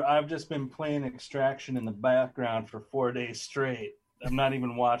been playing Extraction in the background for 4 days straight. I'm not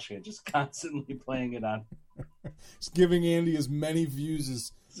even watching it; just constantly playing it on. Just giving Andy as many views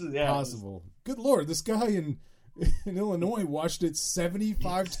as possible. Good Lord, this guy in Illinois watched it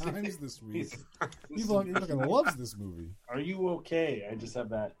 75 times this week. He fucking loves this movie. Are you okay? I just have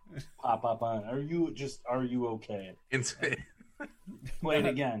that pop up on. Are you okay? Play it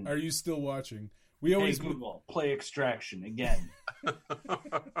again. Are you still watching? Google, play Extraction again.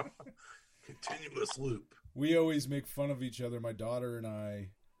 Continuous loop. We always make fun of each other, my daughter and I.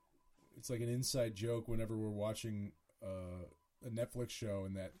 It's like an inside joke whenever we're watching a Netflix show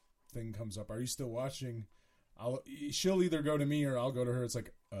and that thing comes up. Are you still watching? She'll either go to me or I'll go to her. It's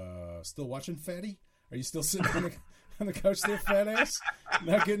like, still watching, fatty? Are you still sitting on the couch there, fat ass?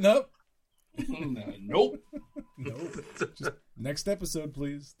 Not getting up? Nope. Just next episode,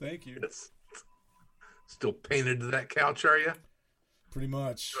 please. Thank you. Yes. Still painted to that couch, are you? Pretty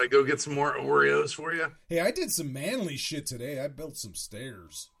much. Should I go get some more Oreos for you? Hey, I did some manly shit today. I built some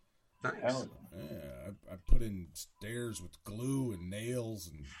stairs. Nice. Yeah, I put in stairs with glue and nails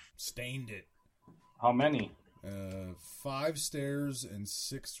and stained it. How many? 5 stairs and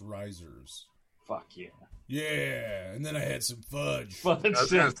 6 risers. Fuck yeah. Yeah, and then I had some fudge. I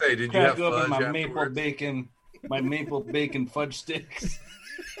was going to say, did you have fudge my maple bacon fudge sticks.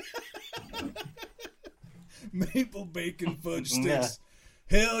 Maple bacon fudge sticks.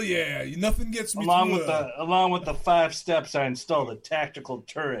 Yeah. Hell yeah. Nothing gets me along with the 5 steps, I installed a tactical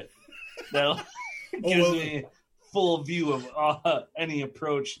turret that gives me full view of any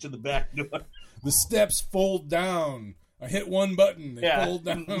approach to the back door. The steps fold down. I hit one button. They fold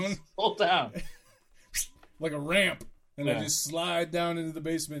down. Fold down. Like a ramp. And I just slide down into the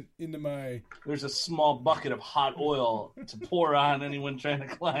basement into my... There's a small bucket of hot oil to pour on anyone trying to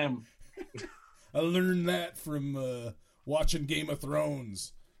climb. I learned that from watching Game of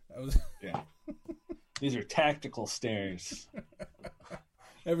Thrones. Yeah. These are tactical stairs.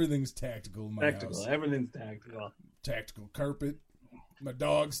 Everything's tactical in my house. Everything's tactical. Tactical carpet. My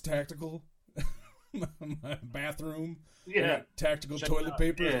dog's tactical. My bathroom. Yeah. Tactical toilet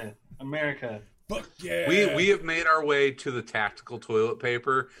paper. Yeah. America. Fuck yeah. We have made our way to the tactical toilet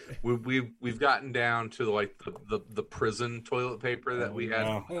paper. We've gotten down to like the prison toilet paper that we had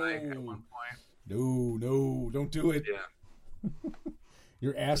at one point. No, don't do it. Yeah.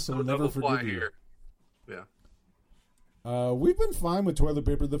 Your ass will never forgive you. Yeah. We've been fine with toilet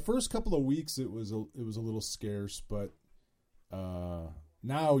paper. The first couple of weeks it was a little scarce, but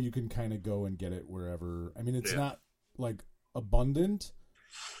now you can kind of go and get it wherever. I mean, it's not like abundant,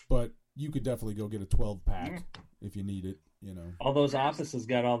 but you could definitely go get a 12-pack if you need it, you know. All those offices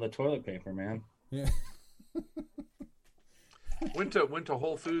got all the toilet paper, man. Yeah. Went to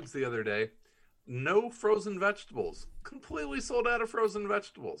Whole Foods the other day. No frozen vegetables. Completely sold out of frozen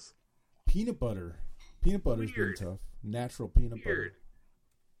vegetables. Peanut butter. Peanut butter's been tough. Natural peanut butter.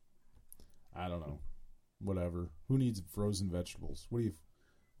 I don't know. Whatever. Who needs frozen vegetables? What do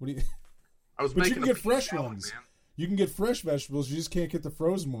you I was but making you can get fresh salad, ones. Man. You can get fresh vegetables. You just can't get the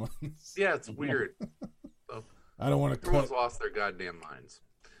frozen ones. Yeah, it's weird. So, I don't want to everyone's lost their goddamn minds.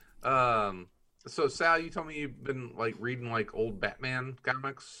 So Sal, you told me you've been like reading like old Batman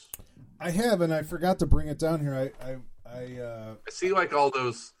comics. I have, and I forgot to bring it down here. I see like all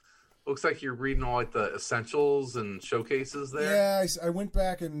those. Looks like you're reading all like the essentials and showcases there. Yeah, I went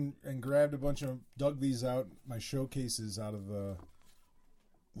back and grabbed a bunch of dug these out, my showcases out of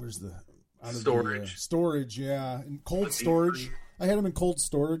where's the storage? Storage, yeah, in cold storage. I had them in cold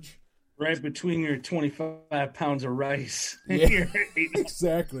storage, right between your 25 pounds of rice. Yeah,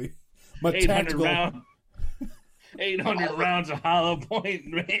 exactly. My 800 rounds of Hollow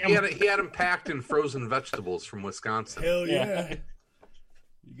Point Ram. He had them packed in frozen vegetables from Wisconsin. Hell yeah.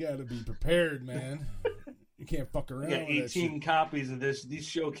 You got to be prepared, man. You can't fuck around. You got 18 copies of these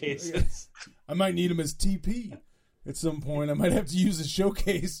showcases. Yeah. I might need them as TP at some point. I might have to use a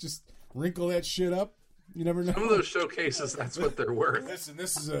showcase. Just wrinkle that shit up. You never know. Some of those showcases, that's what they're worth. Listen,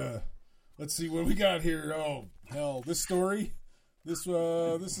 this is let's see what we got here. Oh, hell. This story. This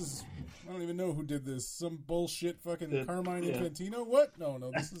is, I don't even know who did this. Some bullshit fucking Carmine Infantino? What?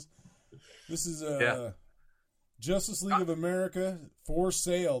 No. This is Justice League of America for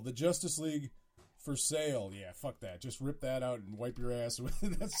sale. The Justice League for sale. Yeah, fuck that. Just rip that out and wipe your ass with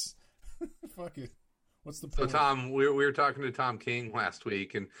it. That's fuck it. What's the point? So Tom, we were talking to Tom King last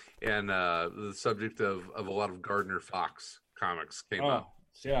week, and the subject of a lot of Gardner Fox comics came up.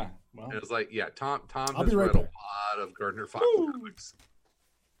 Yeah, well, and it was like, Tom has read a lot of Gardner Fox comics.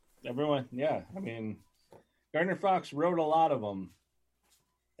 Everyone, yeah. I mean, Gardner Fox wrote a lot of them,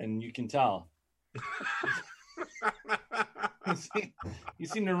 and you can tell. You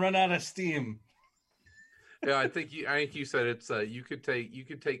seem to run out of steam. Yeah, I think you said it's you could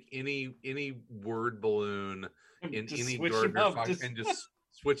take any word balloon in any Gardner Fox and just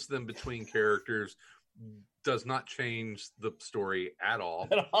switch them between characters. Does not change the story at all.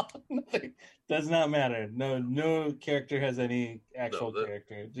 Nothing. Does not matter. No character has any actual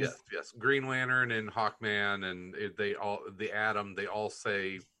character. Yes. Green Lantern and Hawkman and the Atom. They all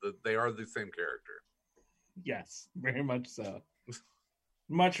say that they are the same character. Yes, very much so.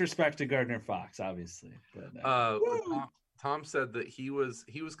 Much respect to Gardner Fox, obviously. But, Tom said that he was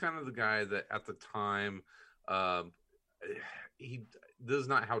kind of the guy that at the time, this is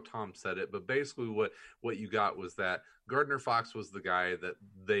not how Tom said it, but basically what you got was that Gardner Fox was the guy that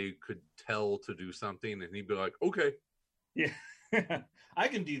they could tell to do something, and he'd be like, okay. Yeah, I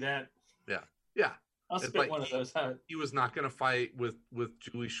can do that. Yeah. I'll spit one of those out. He was not going to fight with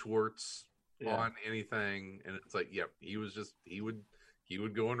Julie Schwartz on anything, and it's like, he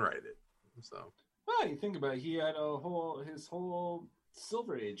would go and write it. So, well, you think about it, he had his whole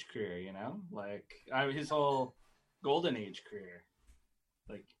Silver Age career, you know, like his whole Golden Age career.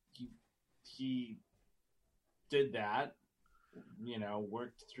 Like he did that, you know,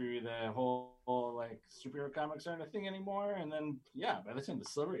 worked through the whole like superhero comics aren't a thing anymore, and then by the time the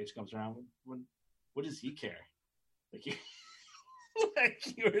Silver Age comes around, what does he care? Like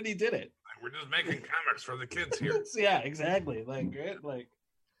he already did it. We're just making comics for the kids here. Yeah, exactly. Like, right? Like,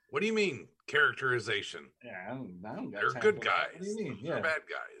 what do you mean characterization? Yeah, I don't They're good guys. What do you mean? They're bad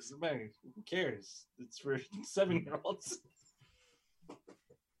guys. Who cares? It's for 7-year-olds.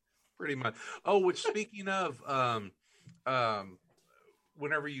 Pretty much. Oh, which speaking of,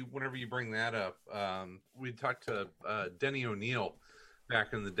 whenever you bring that up, we talked to Denny O'Neil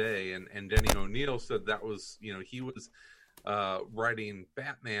back in the day, and Denny O'Neil said that was, you know, he was writing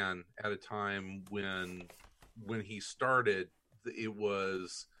Batman at a time when he started. It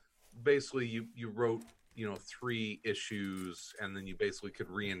was basically you wrote 3 issues, and then you basically could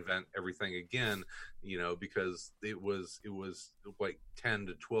reinvent everything again, because it was like 10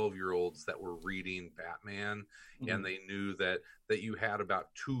 to 12-year-olds that were reading Batman, and they knew that you had about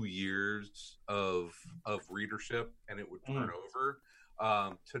 2 years of readership and it would turn over.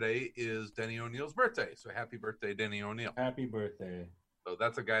 Today is Denny O'Neil's birthday, so happy birthday, Denny O'Neil. Happy birthday. So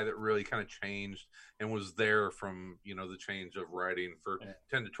that's a guy that really kind of changed and was there from, the change of writing for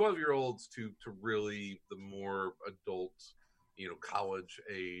 10 to 12-year-olds to really the more adult, college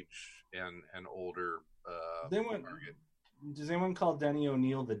age and older target. Does anyone call Denny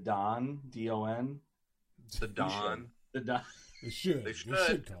O'Neil the Don? D-O-N? The Don? The Don. They should. They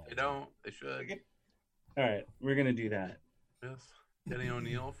should. They don't. They should. All right. We're going to do that. Yes. Denny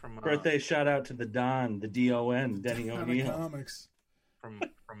O'Neil from... Birthday shout out to the Don, the D-O-N, Denny O'Neil. Comics. From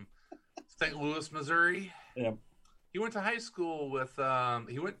St. Louis, Missouri. Yep. He went to high school with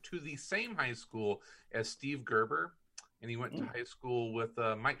he went to the same high school as Steve Gerber, and he went to high school with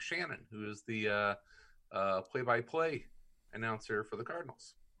Mike Shannon, who is the play-by-play announcer for the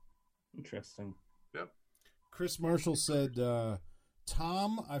Cardinals. Interesting. Yep. Chris Marshall said,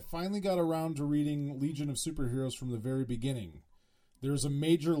 Tom, I finally got around to reading Legion of Superheroes from the very beginning. There's a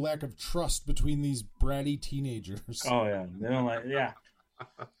major lack of trust between these bratty teenagers. Oh, yeah. They don't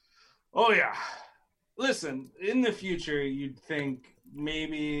Oh, yeah. Listen, in the future, you'd think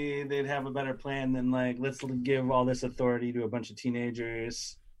maybe they'd have a better plan than, let's give all this authority to a bunch of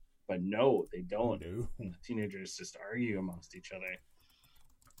teenagers. But no, they don't. No. Teenagers just argue amongst each other.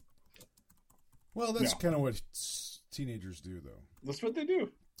 Well, that's kind of what teenagers do, though. That's what they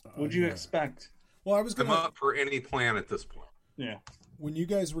do. What'd you expect? Well, I was going to... I'm up for any plan at this point. Yeah. When you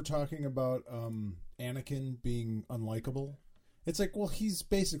guys were talking about Anakin being unlikable, it's like, well, he's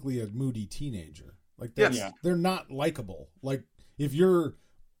basically a moody teenager. They're not likable. Like, if you're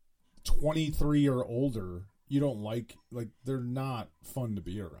 23 or older, you don't they're not fun to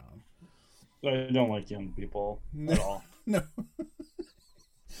be around. I don't like young people at all. No.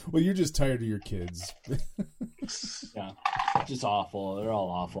 Well, you're just tired of your kids. Yeah. Just awful. They're all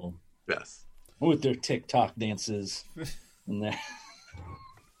awful. Yes. With their TikTok dances. And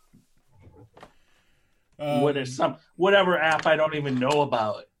whatever app I don't even know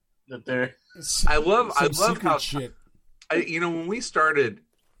about that they're. I love how shit. When we started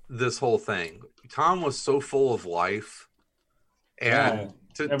this whole thing, Tom was so full of life, and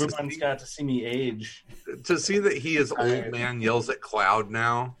everyone's got to see me age. To see that he is old man yells at cloud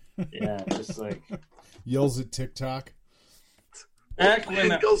now. Yeah, just yells at TikTok. Back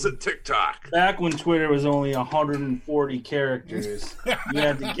when yells at TikTok. Back when Twitter was only 140 characters,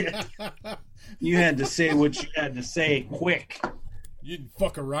 you had to say what you had to say quick. You didn't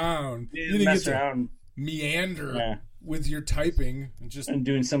fuck around. You didn't mess around. Meander with your typing and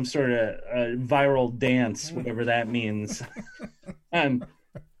doing some sort of viral dance, whatever that means, on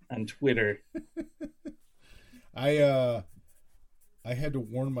Twitter. I had to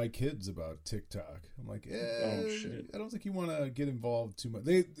warn my kids about TikTok. I'm like, oh shit! I don't think you want to get involved too much.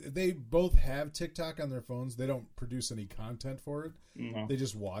 They both have TikTok on their phones. They don't produce any content for it. No. They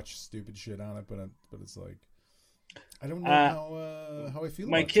just watch stupid shit on it. But it's like, I don't know how I feel.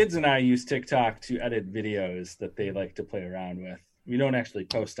 My kids and I use TikTok to edit videos that they like to play around with. We don't actually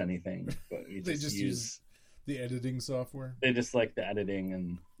post anything, but we just use the editing software. They just like the editing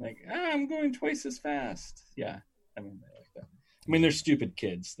and I'm going twice as fast. Yeah, I mean they like that. I mean, they're stupid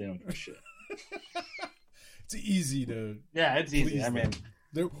kids. They don't give a shit. It's easy to... Yeah, it's easy. I mean,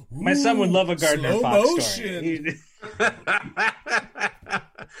 my son would love a Gardner Fox story.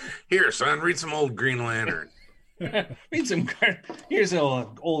 Here, son, read some old Green Lantern. Read some... Here's an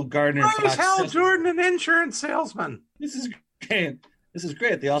old Gardner Fox. Why is Hal Jordan an insurance salesman? This is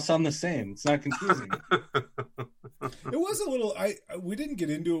great. They all sound the same. It's not confusing. It was a little... We didn't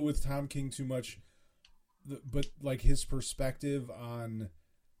get into it with Tom King too much, but his perspective on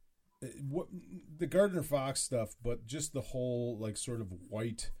what the Gardner Fox stuff, but just the whole sort of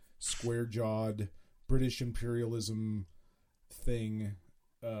white, square-jawed British imperialism thing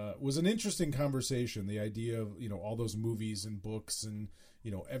was an interesting conversation. The idea of all those movies and books and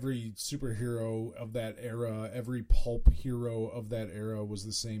every superhero of that era, every pulp hero of that era was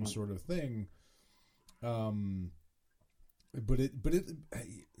the same sort of thing.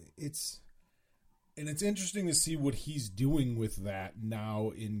 It's interesting to see what he's doing with that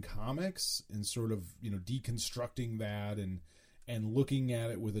now in comics and sort of, deconstructing that and looking at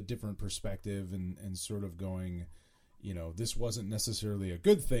it with a different perspective and sort of going, this wasn't necessarily a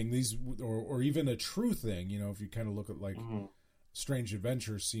good thing. These, or even a true thing, if you kind of look at Strange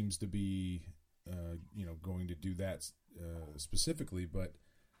Adventures seems to be, going to do that specifically, but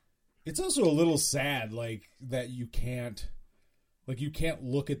It's also a little sad, like, that you can't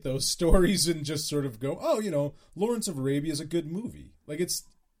look at those stories and just sort of go, oh, you know, Lawrence of Arabia is a good movie. Like, it's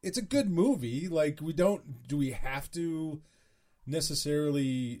a good movie. Like, do we have to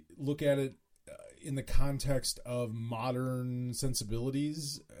necessarily look at it in the context of modern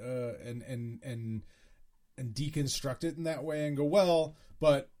sensibilities and deconstruct it in that way and go, well,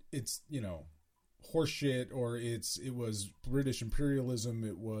 but it's, you know, horseshit, or it was British imperialism,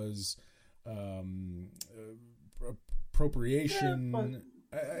 it was appropriation.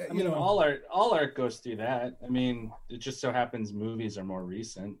 Yeah, I mean, all art goes through that. I mean, it just so happens movies are more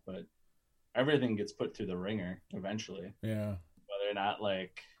recent, but everything gets put through the ringer eventually. Yeah, whether or not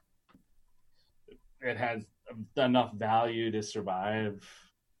like it has enough value to survive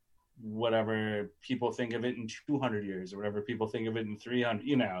whatever people think of it in 200 years or whatever people think of it in 300,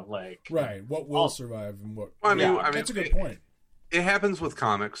 you know, like, right, what will survive and what. I mean, that's a good point. It happens with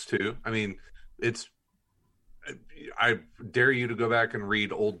comics too. I mean, I dare you to go back and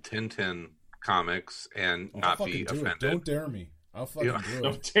read old Tintin comics and not be offended. Don't dare me. I'll fucking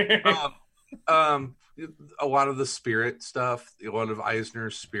do it. A lot of the Spirit stuff, a lot of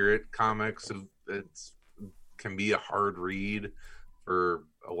Eisner's Spirit comics, it can be a hard read for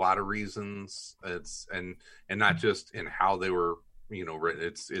a lot of reasons. It's and not just in how they were, you know, written.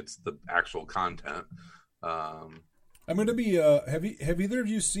 It's the actual content. I'm going to be. Have either of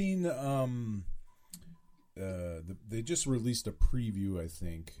you seen? They just released a preview, I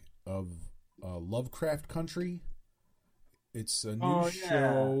think, of Lovecraft Country. It's a new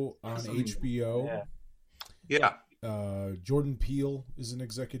show on HBO. Yeah. Jordan Peele is an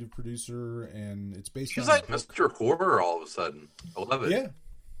executive producer, and it's based on. He's like Mr. Horror all of a sudden. I love it. Yeah.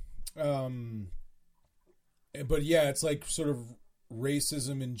 But yeah, it's like sort of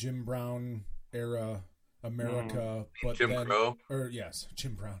racism in Jim Brown era America, but Jim Crow. Or yes,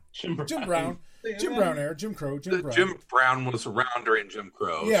 Jim Brown. Jim Brown era. Jim Crow. Jim Brown was around during Jim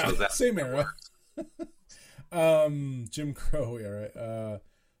Crow. Yeah, so same era. Jim Crow era.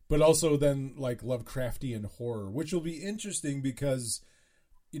 But also then like Lovecraftian horror, which will be interesting because,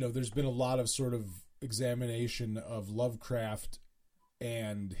 you know, there's been a lot of sort of examination of Lovecraft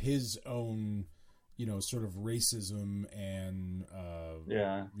and his own, you know, sort of racism and,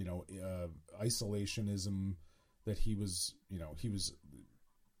 you know, isolationism that he was, you know,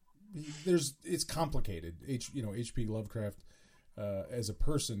 it's complicated. H.P. Lovecraft as a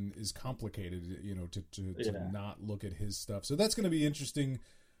person is complicated, you know, to not look at his stuff. So that's going to be interesting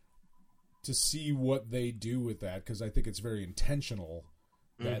to see what they do with that, because I think it's very intentional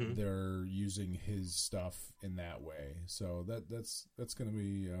that they're using his stuff in that way. So that's going to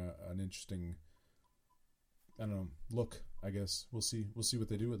be an interesting, I don't know, look. I guess we'll see what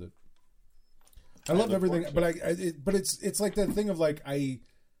they do with it. I love everything, but but it's like that thing of like I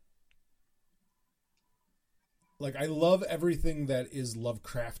love everything that is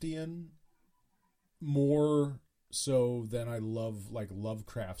Lovecraftian more so than I love like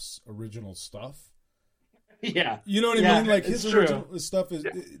Lovecraft's original stuff. Yeah, you know what I mean. Like his original stuff is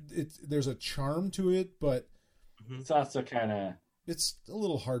there's a charm to it, but it's also kind of it's a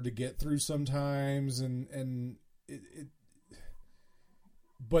little hard to get through sometimes, and it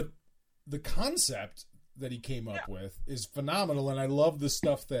but the concept that he came up with is phenomenal, and I love the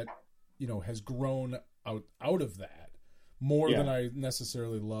stuff that, you know, has grown out of that more than I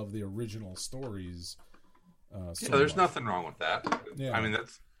necessarily love the original stories. There's nothing wrong with that. Yeah. I mean,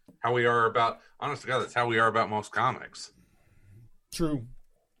 that's how we are about. Honest to God, that's how we are about most comics. True.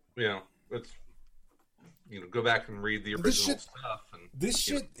 You know, let's go back and read the original stuff. And this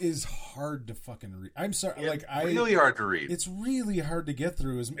shit is hard to fucking read. I'm sorry, really hard to read. It's really hard to get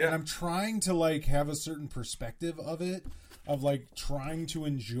through. And I'm trying to like have a certain perspective of it, of like trying to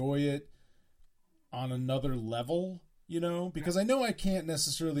enjoy it on another level, you know, because I know I can't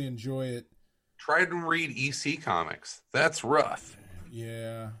necessarily enjoy it. Try to read EC Comics. That's rough.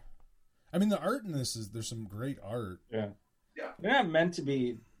 Yeah. I mean, the art in this there's some great art. Yeah. They're not meant to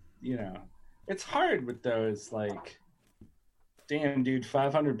be, you know, it's hard with those, like, damn, dude,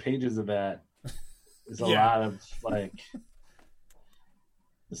 500 pages of that is a lot of, like,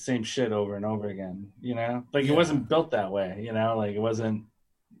 the same shit over and over again, you know? Like, it wasn't built that way, you know? Like, it wasn't...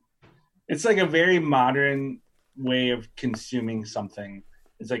 It's like a very modern way of consuming something.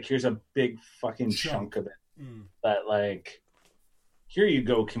 It's like, here's a big fucking chunk of it that, like, here you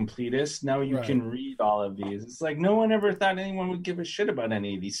go, completist. Now you can read all of these. It's like, no one ever thought anyone would give a shit about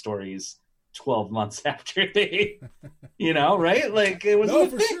any of these stories 12 months after they, you know, right? Like, it was... No,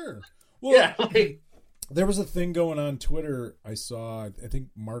 for sure. Well, there was a thing going on Twitter I saw. I think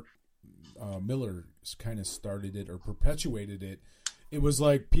Mark Miller kind of started it or perpetuated it. it was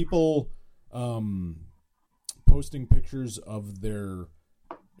like people posting pictures of their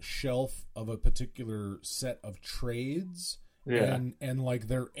shelf of a particular set of trades, and like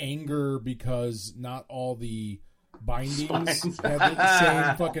their anger because not all the bindings had the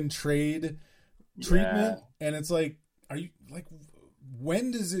same fucking trade treatment, and it's like, are you like,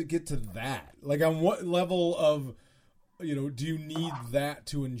 when does it get to that? Like, on what level of, you know, do you need that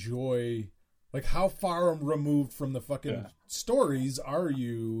to enjoy? Like, how far removed from the fucking stories are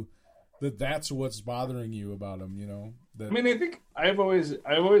you that's what's bothering you about them? You know. I mean, I think I've always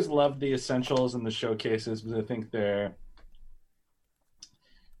loved the essentials and the showcases, because I think they're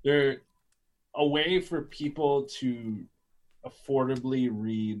a way for people to affordably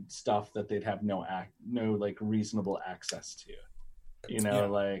read stuff that they'd have no like reasonable access to. You know,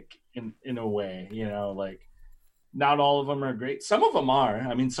 like in a way, you know, like not all of them are great. Some of them are.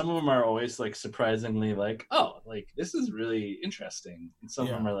 I mean, some of them are always like surprisingly like, oh, like this is really interesting. And some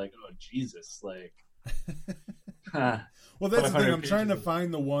of them are like, oh, Jesus, like. Well, that's the thing. I'm trying to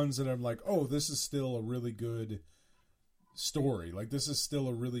find the ones that I'm like, oh, this is still a really good story. Like, this is still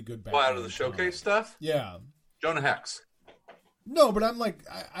a really good Batman. Out of the showcase stuff? Yeah. Jonah Hex. No, but I'm like,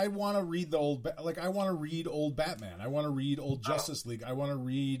 I want to read the old, like, I want to read old Batman. I want to read old Justice League. I want to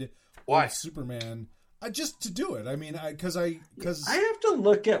read old Superman. Just to do it. I mean, because I have to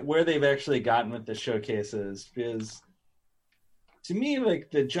look at where they've actually gotten with the showcases, because to me,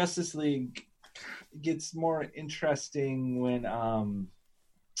 like, the Justice League gets more interesting when I'll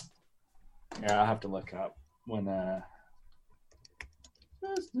have to look up when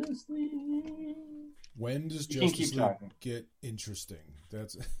Justice League. When does Justice League get interesting?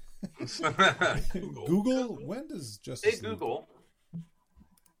 That's Google. When does Justice League? Google.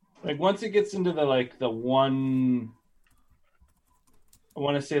 Like, once it gets into the one, I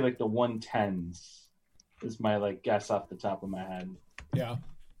want to say like the 110s is my like guess off the top of my head. Yeah.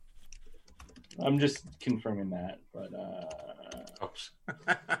 I'm just confirming that, but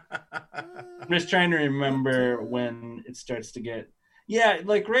I'm just trying to remember when it starts to get,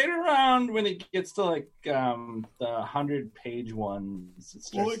 like right around when it gets to like the 100-page ones, it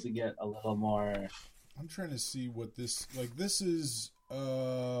starts to get a little more. I'm trying to see what this is.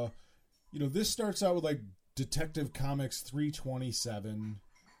 You know, this starts out with like Detective Comics 327,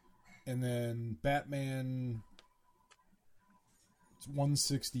 and then Batman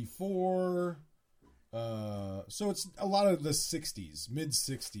 164. So it's a lot of the 60s, mid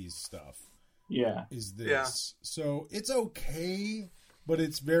 60s stuff. Yeah. Is this. Yeah. So it's okay, but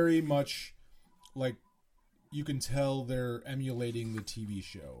it's very much like you can tell they're emulating the TV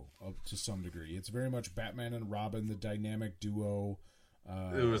show to some degree. It's very much Batman and Robin, the dynamic duo.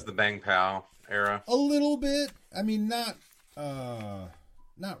 It was the Bang Pow era. A little bit. I mean, not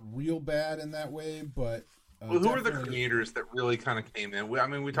real bad in that way, but well, who are the creators that really kind of came in? I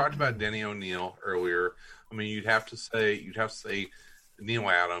mean, we talked about Denny O'Neil earlier. I mean, you'd have to say Neil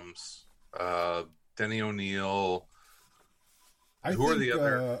Adams, Denny O'Neil. Who are the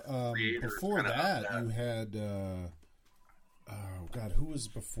other creators? Before that, you had oh god, who was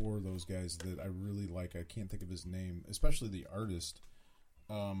before those guys that I really like? I can't think of his name, especially the artist.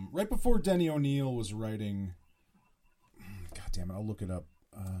 Right before Denny O'Neil was writing, god damn it, I'll look it up.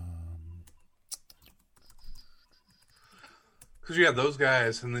 Because you had those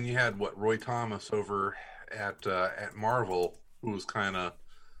guys, and then you had Roy Thomas over at Marvel, who was kind of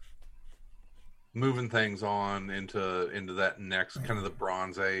moving things on into that next kind of the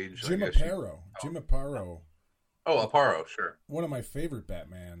Bronze Age. Jim Aparo. Oh, Aparo, sure. One of my favorite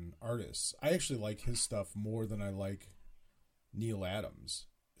Batman artists. I actually like his stuff more than I like Neil Adams'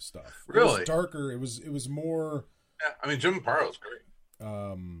 stuff. Really? It was darker. It was more. Yeah, I mean, Jim Aparo's great.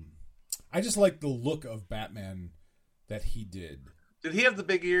 I just like the look of Batman that he did. Did he have the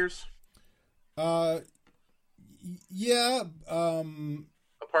big ears? Yeah.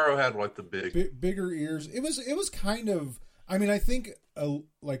 Aparo had like the bigger ears. It was kind of. I mean, I think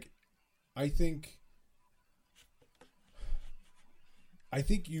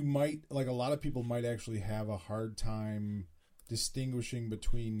you might, like, a lot of people might actually have a hard time distinguishing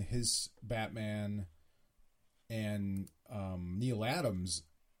between his Batman and Neil Adams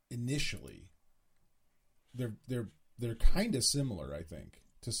initially. They're kind of similar, I think,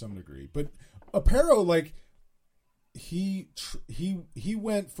 to some degree. But Aparo, like, he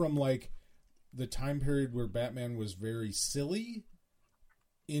went from like the time period where Batman was very silly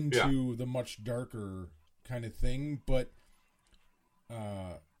into the much darker kind of thing, but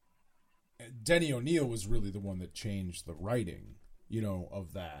Denny O'Neil was really the one that changed the writing,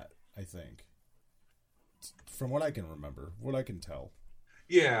 of that, I think. From what I can remember, what I can tell.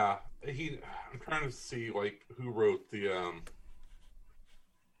 Yeah, I'm trying to see like who wrote the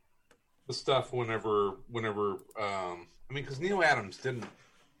the stuff whenever I mean, because Neal Adams didn't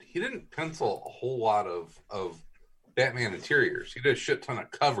pencil a whole lot of Batman interiors. He did a shit ton of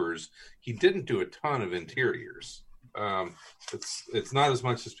covers. He didn't do a ton of interiors. It's not as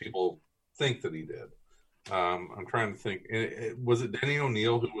much as people think that he did. I'm trying to think. Was it Denny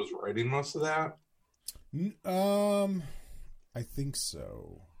O'Neil who was writing most of that? I think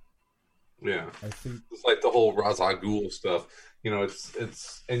so. Yeah, I think it's like the whole Ra's al Ghul stuff. You know,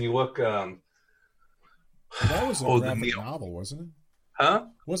 it's and you look. That was a graphic novel, wasn't it? Huh?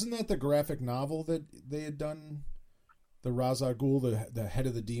 Wasn't that the graphic novel that they had done? The Ra's al Ghul, the head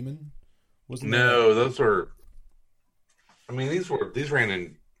of the demon. No, those were. I mean, these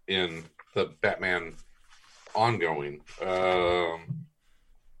ran in the Batman ongoing. I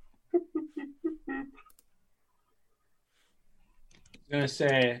was gonna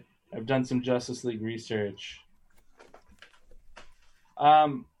say I've done some Justice League research.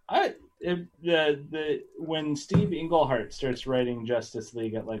 When Steve Englehart starts writing Justice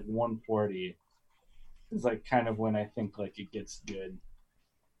League at like 140 is like kind of when I think like it gets good.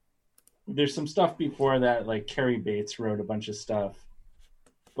 There's some stuff before that, like Carrie Bates wrote a bunch of stuff,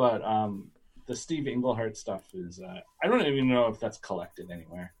 but the Steve Englehart stuff is I don't even know if that's collected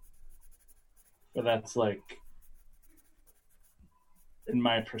anywhere, but that's like in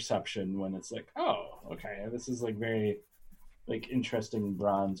my perception when it's like, oh, okay, this is like very like interesting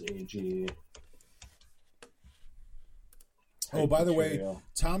Bronze Agey. Oh, by the way,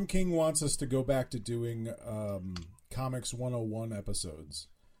 Tom King wants us to go back to doing Comics 101 episodes.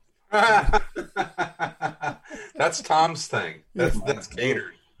 That's Tom's thing. That's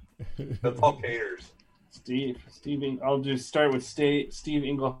catered. That's all caters. I'll just start with Steve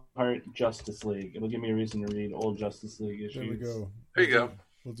Englehart Justice League. It'll give me a reason to read old Justice League issues. There we go. There you go.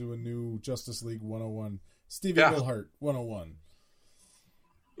 We'll do a new Justice League 101. Steve Englehart 101.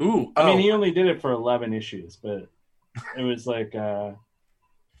 Ooh, I mean, he only did it for 11 issues, but it was like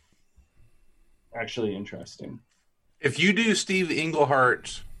actually interesting. If you do Steve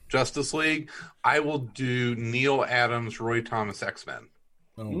Englehart Justice League, I will do Neal Adams, Roy Thomas X-Men.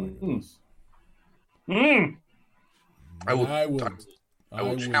 Oh my goodness. I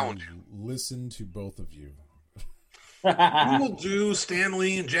will challenge you. Listen to both of you. We will do Stan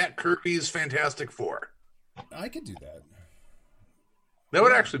Lee and Jack Kirby's Fantastic Four. I could do that. That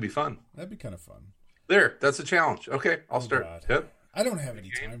would actually be fun. That'd be kind of fun. There, that's a challenge. Okay, I'll start. Yep. I don't have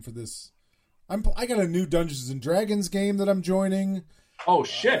any time for this. I got a new Dungeons and Dragons game that I'm joining. Oh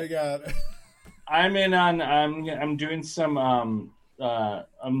shit! I'm in on. I'm doing some.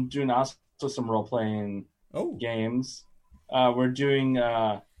 I'm doing also some role playing games. We're doing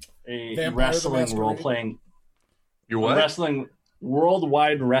a Vampire wrestling role playing. You're what? Wrestling.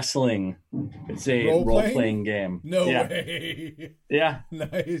 Worldwide Wrestling. It's a role-playing game. No way. Yeah.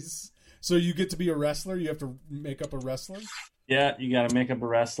 Nice. So you get to be a wrestler? You have to make up a wrestler? Yeah, you got to make up a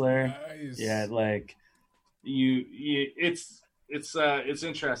wrestler. Nice. Yeah, like it's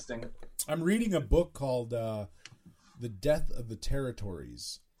interesting. I'm reading a book called The Death of the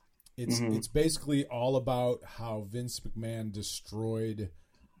Territories. It's basically all about how Vince McMahon destroyed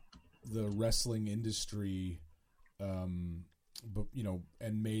the wrestling industry but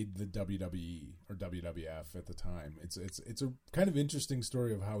and made the WWE or WWF at the time. It's a kind of interesting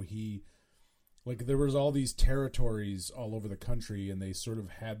story of how he, like, there was all these territories all over the country and they sort of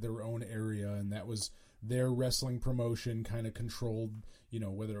had their own area, and that was their wrestling promotion kind of controlled,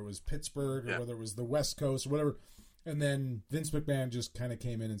 whether it was Pittsburgh or whether it was the West Coast or whatever. And then Vince McMahon just kind of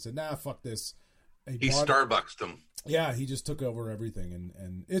came in and said, nah, fuck this. He Starbucksed them. Yeah, he just took over everything,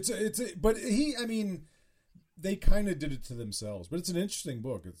 and but they kind of did it to themselves, but it's an interesting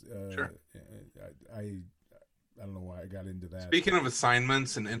book. It's, sure. I don't know why I got into that. Speaking of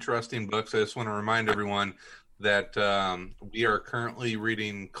assignments and interesting books, I just want to remind everyone that we are currently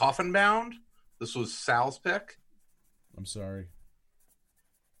reading Coffin Bound. This was Sal's pick. I'm sorry.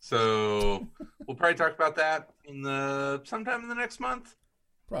 So we'll probably talk about that sometime in the next month.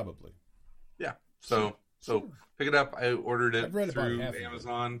 Probably. Yeah. So pick it up. I ordered it through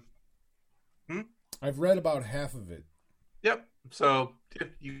Amazon. I've read about half of it. Yep. So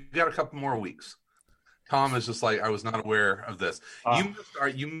you got a couple more weeks. Tom is just like, I was not aware of this.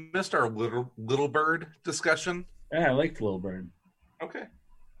 You missed our Little Bird discussion. Yeah, I liked Little Bird. Okay.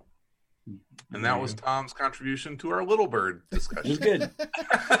 And that was Tom's contribution to our Little Bird discussion. It was good.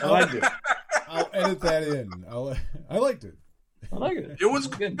 I liked it. I'll edit that in. I liked it. I liked it. It was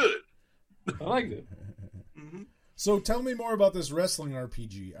good. I liked it. Mm-hmm. So tell me more about this wrestling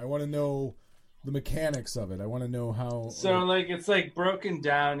RPG. I want to know the mechanics of it. I want to know how. So it's like broken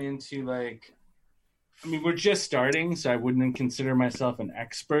down into we're just starting, so I wouldn't consider myself an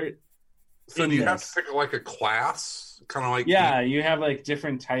expert. So do you have to pick like a class, kind of like? Yeah, you have like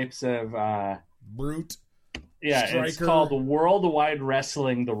different types of brute. Yeah, Striker. It's called Worldwide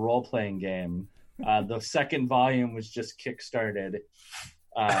Wrestling, the role-playing game. The second volume was just kickstarted.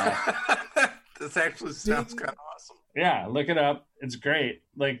 This actually sounds kind of awesome. Yeah, look it up. It's great.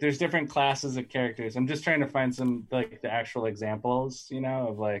 Like, there's different classes of characters. I'm just trying to find some, like, the actual examples, you know,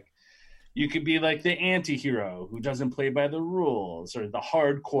 of, like, you could be, like, the anti-hero who doesn't play by the rules, or the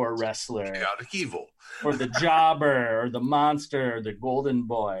hardcore wrestler. Chaotic evil. Or the jobber, or the monster, or the golden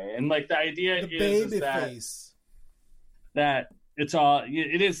boy. And, like, the idea is that it's all,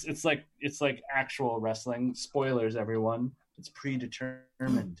 it's like actual wrestling. Spoilers, everyone. It's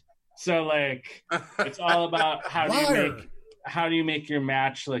predetermined. So, like, it's all about how do you make your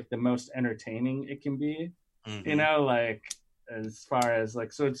match like the most entertaining it can be. Mm-hmm. You know, like, as far as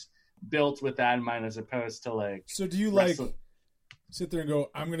like, so it's built with that in mind as opposed to like. So do you like sit there and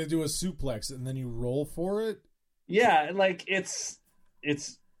go, I'm gonna do a suplex, and then you roll for it? Yeah, like it's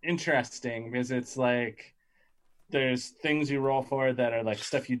interesting because it's like there's things you roll for that are like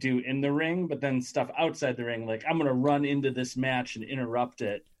stuff you do in the ring, but then stuff outside the ring, like I'm gonna run into this match and interrupt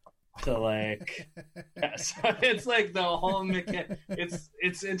it. To like, yeah, so it's like the whole it's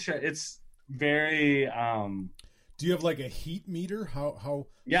interesting. It's very. Do you have like a heat meter? How?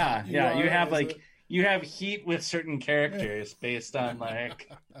 Yeah, you have like you have heat with certain characters based on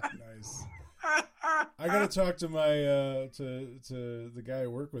like. Nice. I gotta talk to my to the guy I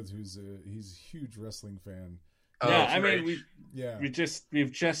work with he's a huge wrestling fan. Yeah, I mean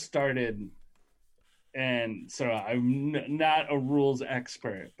we've just started. And so I'm not a rules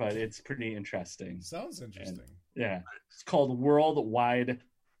expert, but it's pretty interesting. Sounds interesting. And, it's called Worldwide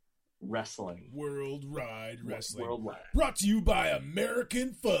Wrestling. Worldwide Wrestling. Worldwide. Brought to you by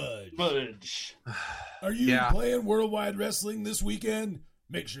American Fudge. Fudge. Are you playing Worldwide Wrestling this weekend?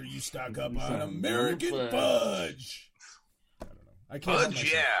 Make sure you stock up on American Fudge. I don't know. I can't.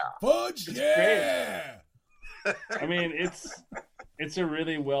 Fudge, yeah. Fudge, it's yeah. Great. I mean, it's a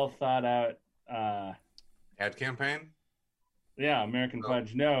really well thought out. Ad campaign? Yeah, American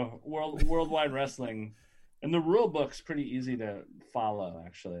Fudge. No, Worldwide Wrestling, and the rule book's pretty easy to follow,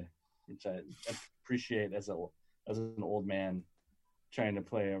 actually, which I appreciate as an old man trying to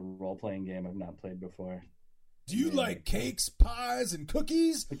play a role playing game I've not played before. Do you like cakes, pies, and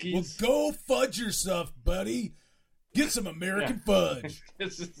cookies? Well, go fudge yourself, buddy. Get some American Fudge.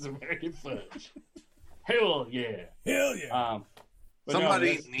 This is American Fudge. Hell yeah! Hell yeah!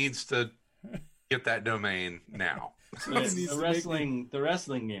 Somebody needs to get that domain now. The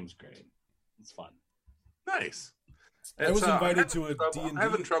wrestling game's great. It's fun. Nice. I was invited to a D&D. I'm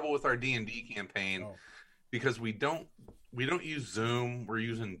having trouble with our D&D campaign because we don't use Zoom. We're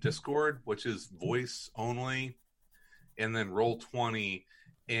using Discord, which is voice only, and then Roll20,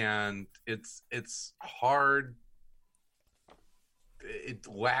 and it's hard. It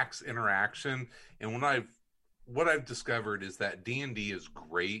lacks interaction, and what I've discovered is that D&D is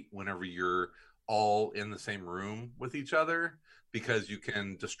great whenever you're all in the same room with each other, because you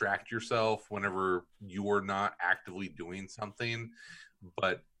can distract yourself whenever you're not actively doing something.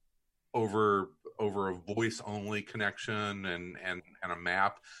 But over a voice only connection and a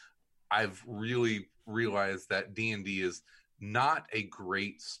map, I've really realized that D&D is not a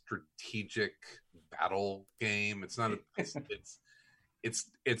great strategic battle game. It's not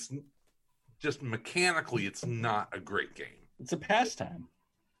it's just mechanically, it's not a great game. It's a pastime.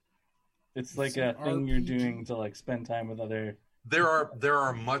 It's like a thing you're doing to like spend time with other. There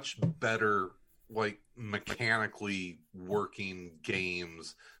are much better like mechanically working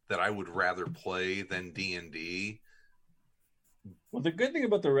games that I would rather play than D&D. Well, the good thing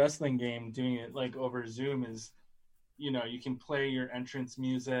about the wrestling game doing it like over Zoom is, you know, you can play your entrance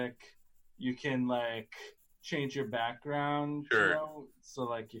music, you can like change your background. Sure. You know? So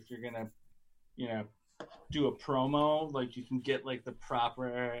like if you're gonna, you know, do a promo, like you can get like the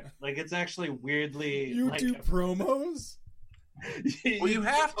proper, like it's actually weirdly. You like, do promos? Well, you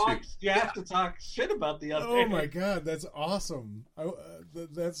have to. You have to talk shit about the other. Oh my god, that's awesome!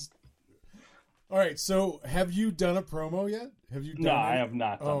 That's all right. So, have you done a promo yet? Have you done? No, I have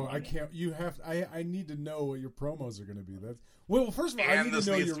not. Oh, I can't. You have. I need to know what your promos are going to be. That's well. First of all, I need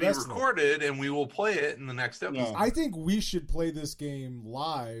to know your wrestling. Recorded, and we will play it in the next episode. No. I think we should play this game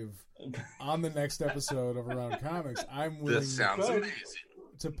live on the next episode of Around Comics. I'm willing. This sounds amazing.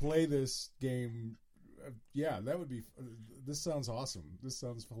 To play this game. Yeah, that would be. This sounds awesome. This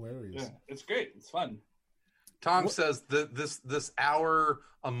sounds hilarious. Yeah, it's great. It's fun. Tom says that this hour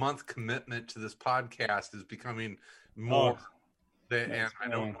a month commitment to this podcast is becoming more. And I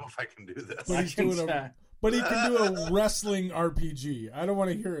don't know if I can do this. But he can do a wrestling RPG. I don't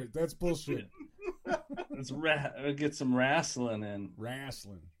want to hear it. That's bullshit. Let's get some wrestling in.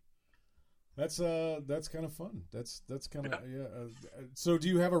 Wrestling. That's kind of fun. That's kind of so, do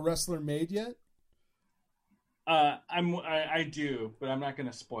you have a wrestler made yet? I do, but I'm not going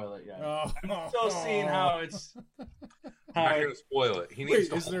to spoil it yet. I'm still seeing how it's. I'm not going to spoil it. He needs.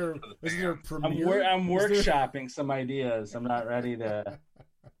 Is there a premiere? I'm workshopping some ideas. I'm not ready to.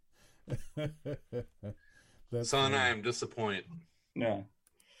 Son, I am disappointed. Yeah.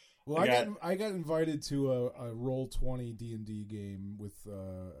 Well, I got invited to a Roll20 D&D game with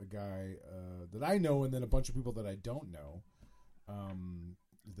a guy that I know, and then a bunch of people that I don't know.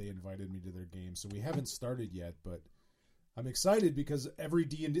 They invited me to their game, so we haven't started yet, but I'm excited because every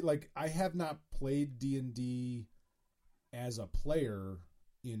D&D, like, I have not played D&D as a player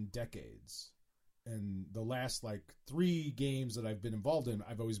in decades, and the last 3 games that I've been involved in,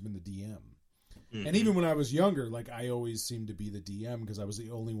 I've always been the DM. Mm-hmm. And even when I was younger, I always seemed to be the DM because I was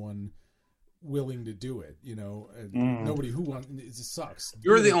the only one willing to do it, nobody who wanted it. Sucks. You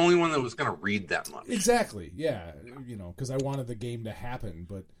were the only one that was going to read that much. Exactly. Yeah. Because I wanted the game to happen.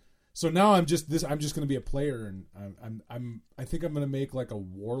 But so now I'm just going to be a player, and I think I'm going to make a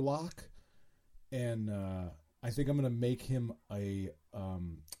warlock, and I think I'm going to make him I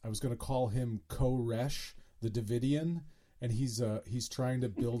was going to call him Koresh the Davidian, and he's trying to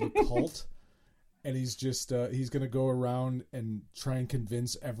build a cult. And he's just he's going to go around and try and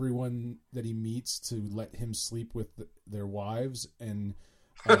convince everyone that he meets to let him sleep with their wives and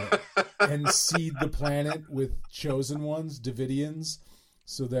seed the planet with chosen ones, Davidians,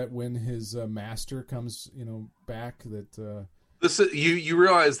 so that when his master comes, back, that this is, you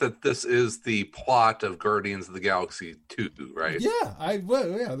realize that this is the plot of Guardians of the Galaxy 2, right? Yeah,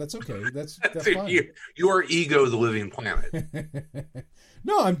 yeah, that's okay. That's fine. You are Ego, the living planet.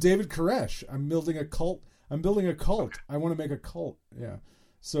 No, I'm David Koresh. I'm building a cult. I want to make a cult. Yeah.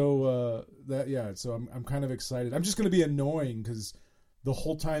 So So I'm kind of excited. I'm just going to be annoying because the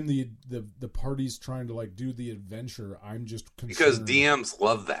whole time the party's trying to do the adventure, I'm just concerned. Because DMs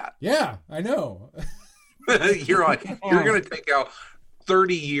love that. Yeah, I know. You're going to take out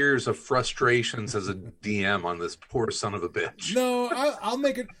 30 years of frustrations as a DM on this poor son of a bitch. No, I'll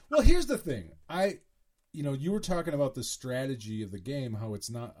make it. Well, here's the thing. You were talking about the strategy of the game, how it's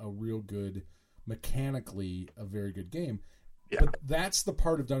not a real good, mechanically a very good game. Yeah. But that's the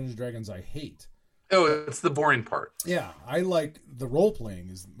part of Dungeons & Dragons I hate. Oh, it's the boring part. Yeah, I like the role-playing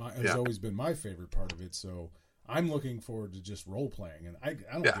has always been my favorite part of it, so I'm looking forward to just role-playing, and I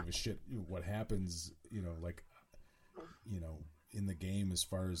don't give a shit what happens, in the game as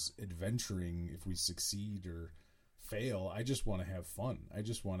far as adventuring, if we succeed or fail. I just want to have fun. I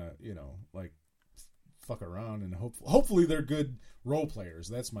just want to, fuck around, and hopefully they're good role players.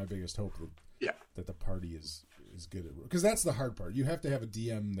 That's my biggest hope, that the party is good at, because that's the hard part. You have to have a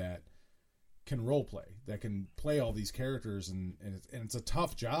DM that can role play, that can play all these characters, and it's a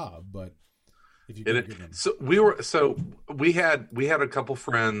tough job, but if you can give them. So we had a couple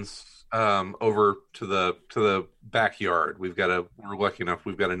friends over to the backyard. We're lucky enough,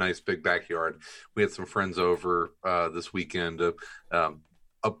 we've got a nice big backyard. We had some friends over this weekend to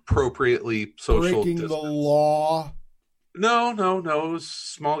appropriately social breaking distance. The law. No, it was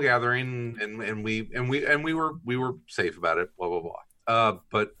small gathering, and we were safe about it. Blah blah blah.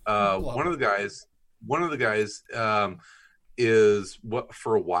 But one of the guys is what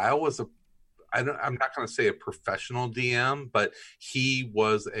for a while was I'm not going to say a professional DM, but he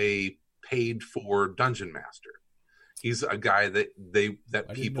was a paid for dungeon master. He's a guy that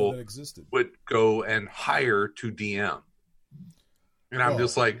people would go and hire to DM. And I'm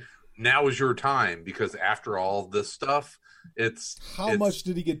just like, now is your time, because after all this stuff, it's how much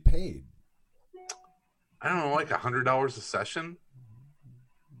did he get paid? I don't know, like $100 a session.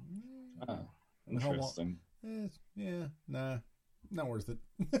 Oh, interesting. Yeah, nah, not worth it.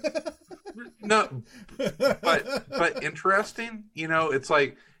 No, but interesting. It's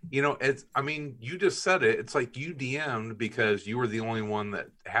like, it's. I mean, you just said it. It's like you DM'd because you were the only one that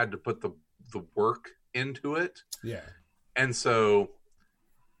had to put the work into it. Yeah, and so.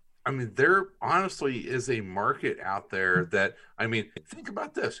 I mean, there honestly is a market out there that, I mean, think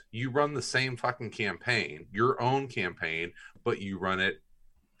about this. You run the same fucking campaign, your own campaign, but you run it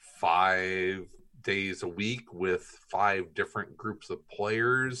 5 days a week with 5 different groups of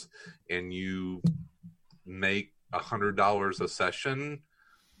players, and you make $100 a session.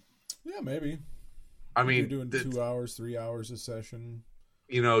 Yeah, maybe. I mean, you're doing 2 hours, 3 hours a session.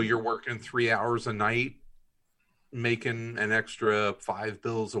 You're working 3 hours a night, making an extra $5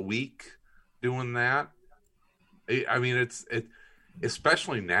 bills a week doing that. I mean,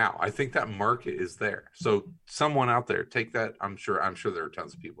 especially now. I think that market is there. So someone out there, take that. I'm sure there are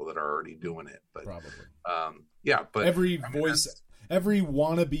tons of people that are already doing it, but probably. Yeah, but every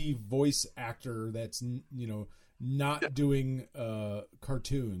wannabe voice actor that's not doing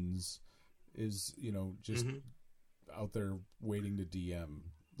cartoons is just out there waiting to DM.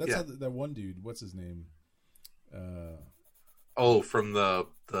 That's how that one dude. What's his name? From the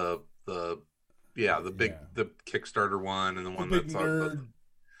Kickstarter one and the one that's nerd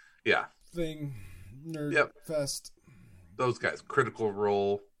thing, Nerd Fest. Those guys, Critical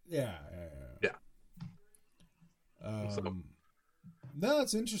Role. Yeah. No,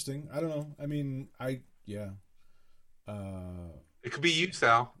 it's interesting. I don't know. I mean, it could be you,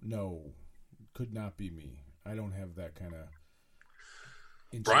 Sal. No, it could not be me. I don't have that kind of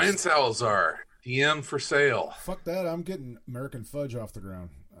interest. Brian Salazar, DM for sale. Fuck that. I'm getting American Fudge off the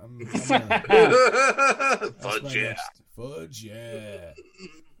ground. Fudge, yeah. Fudge, yeah.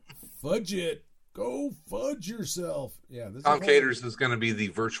 Fudge it. Go fudge yourself. Yeah. Tom Caters is going to be the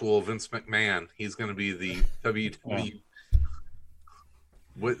virtual Vince McMahon. He's going to be the WWE.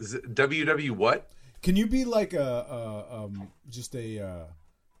 What is it? WW what? Can you be like a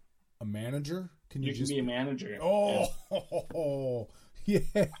manager? Can you be a manager? Oh,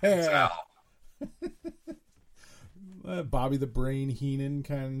 yeah. Bobby the Brain Heenan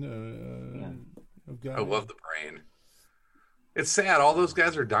kind of guy. I love the Brain. It's sad. All those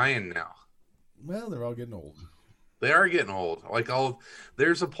guys are dying now. Well, they're all getting old. They are getting old.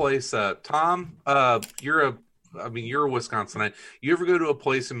 There's a place. Tom, you're a Wisconsinite. You ever go to a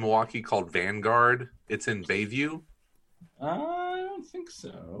place in Milwaukee called Vanguard? It's in Bayview. I don't think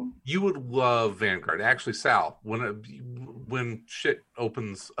so. You would love Vanguard. Actually, Sal, when shit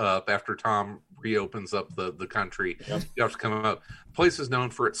opens up after Tom reopens up the country, you have to come up. The place is known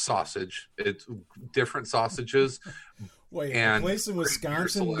for its sausage. It's different sausages. Wait, a place in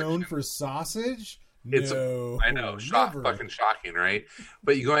Wisconsin known for sausage? No, I know, fucking shocking, right?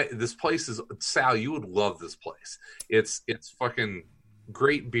 But you go. This place is Sal. You would love this place. It's fucking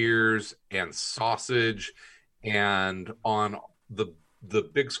great beers and sausage, and on the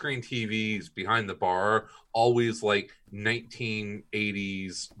big screen TVs behind the bar, always like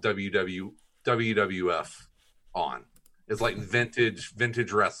 1980s WWF on. It's like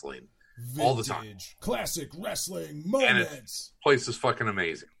vintage wrestling all the time. Classic wrestling moments. Place is fucking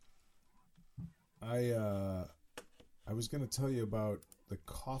amazing. I was going to tell you about the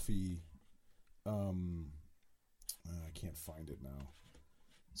coffee. I can't find it now.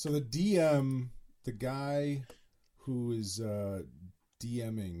 So the DM, the guy who is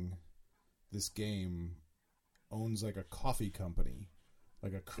DMing this game, owns like a coffee company,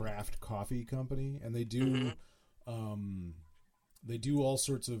 like a craft coffee company, and they do all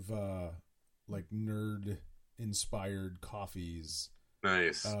sorts of like nerd inspired coffees.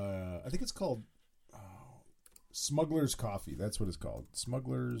 Nice. I think it's called Smuggler's Coffee. That's what it's called.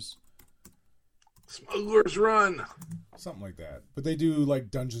 Smuggler's Run. Something like that. But they do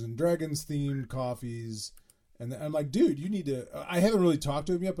like Dungeons and Dragons themed coffees. And I'm like, dude, you need to... I haven't really talked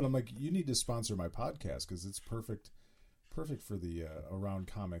to him yet, but I'm like, you need to sponsor my podcast because it's perfect for the Around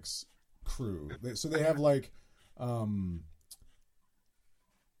Comics crew. So they have like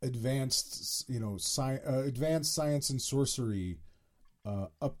advanced science and sorcery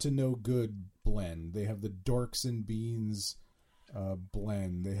up to no good blend. They have the Dorks and Beans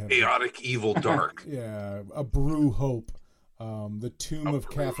blend. They have chaotic evil dark. Yeah, a Brew Hope, the Tomb of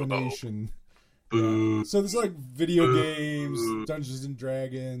Caffeination. So there's like video games, Dungeons and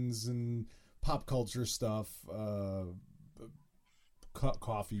Dragons, and pop culture stuff.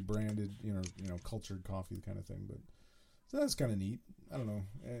 Coffee branded, cultured coffee kind of thing. But so that's kind of neat. I don't know.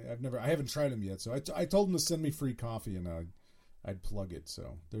 I haven't tried them yet. So I told him to send me free coffee and I'd plug it.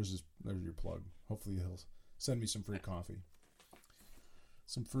 So there's your plug. Hopefully he'll send me some free coffee.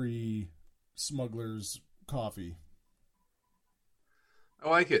 Some free Smuggler's coffee. I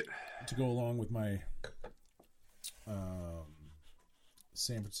like it. To go along with my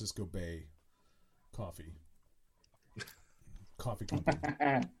San Francisco Bay coffee. Coffee company.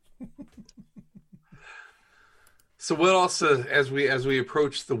 So what else, as we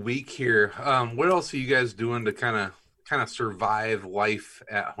approach the week here, what else are you guys doing to kind of survive life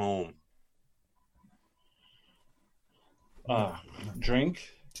at home?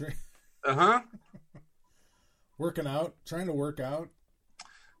 Drink. Working out, trying to work out.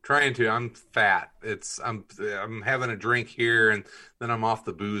 I'm fat. I'm having a drink here and then I'm off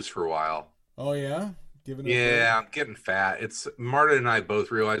the booze for a while. Oh yeah? I'm getting fat. It's Marta and I both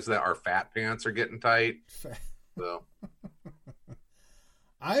realize that our fat pants are getting tight. So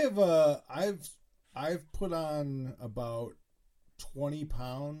I've put on about 20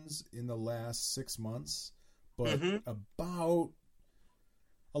 pounds in the last 6 months, but about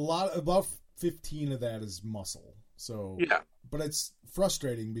 15 of that is muscle. So yeah, but it's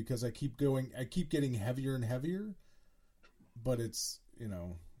frustrating because I keep getting heavier and heavier, but it's, you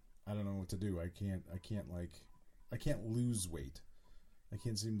know, I don't know what to do. I can't lose weight. I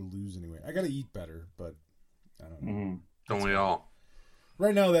can't seem to lose any weight. I got to eat better, but I don't know. Mm-hmm. Don't we all?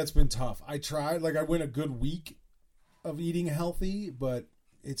 Right now, that's been tough. I tried, I went a good week of eating healthy, but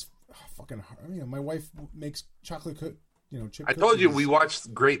it's fucking hard. I mean, my wife makes chocolate chip I told you we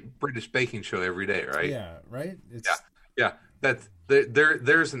watch Great British Baking Show every day, right? Yeah, right? Yeah. That's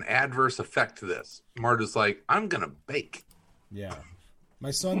there's an adverse effect to this. Marta's like, I'm going to bake. Yeah.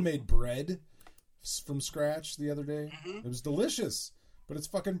 My son made bread from scratch the other day. It was delicious, but it's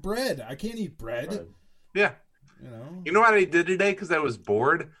fucking bread. I can't eat bread. Yeah. You know what I did today because I was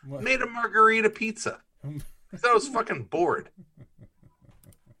bored? What? Made a margarita pizza. Because I was fucking bored.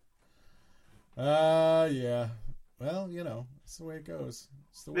 Yeah. Well, it's the way it goes.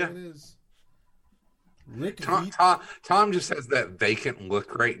 It's the way it is. Tom just has that vacant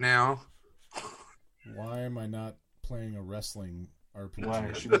look right now. Why am I not playing a wrestling RPG? Why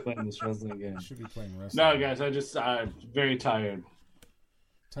I should be playing this wrestling game? I should be playing wrestling. No, guys, I'm very tired.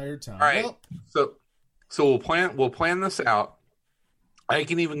 Tired time. All right. Well, so we'll plan this out. I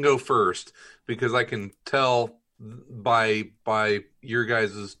can even go first because I can tell by your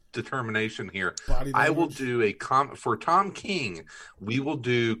guys' determination here. I will do for Tom King. We will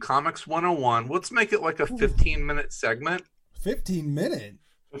do Comics 101. Let's make it like a 15-minute segment. 15 minutes.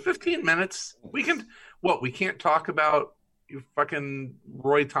 15 minutes. We can't talk about fucking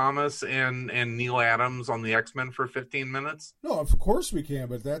Roy Thomas and Neil Adams on the X-Men for 15 minutes? No, of course we can,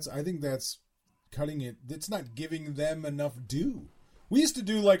 but I think that's cutting it. It's not giving them enough due. We used to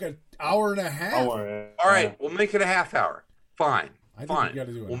do like an hour and a half. All right, we'll make it a half hour. Fine.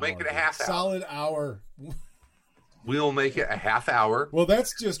 We'll make it a half hour. Solid hour. We'll make it a half hour. Well,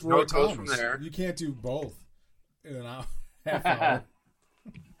 that's just Roy Thomas. From there. You can't do both in an hour, half hour.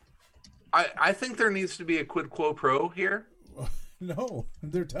 I think there needs to be a quid quo pro here. No,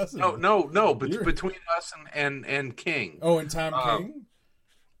 there doesn't. No. Between us and King. Oh, and Tom King.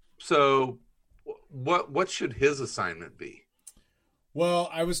 So, what should his assignment be? Well,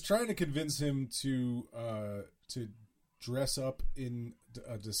 I was trying to convince him to dress up in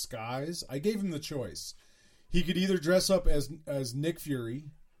a disguise. I gave him the choice. He could either dress up as Nick Fury,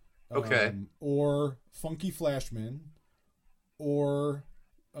 okay, or Funky Flashman, or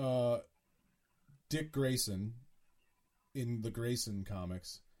Dick Grayson in the Grayson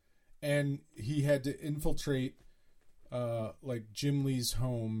comics, and he had to infiltrate Jim Lee's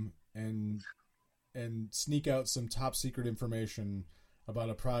home and sneak out some top secret information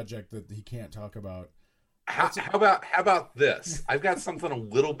about a project that he can't talk about. How about this? I've got something a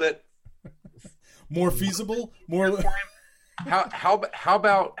little bit more feasible. How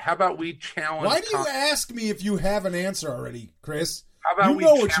about we challenge? Why do you ask me if you have an answer already, Chris?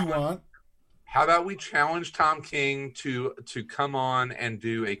 What you want. How about we challenge Tom King to come on and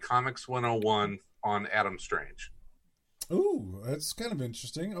do a Comics 101 on Adam Strange? Ooh, that's kind of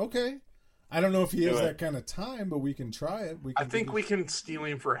interesting. Okay. I don't know if he has that kind of time, but we can try it. I think we can steal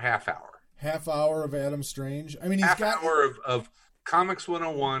him for a half hour. Half hour of Adam Strange? I mean, he's got... Half hour of Comics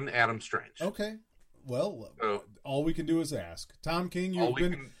 101 Adam Strange. Okay. Well, all we can do is ask. Tom King, you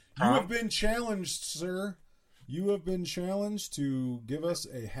have been challenged, sir. You have been challenged to give us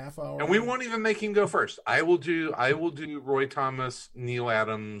a half hour. And we won't even make him go first. I will do Roy Thomas, Neil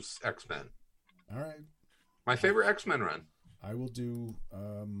Adams, X-Men. All right. My favorite X-Men run. I will do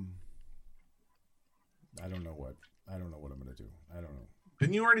I don't know what I'm going to do. I don't know.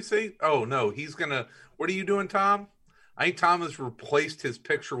 Didn't you already say? Oh, no. He's going to... What are you doing, Tom? I think Tom has replaced his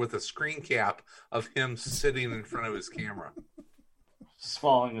picture with a screen cap of him sitting in front of his camera. Just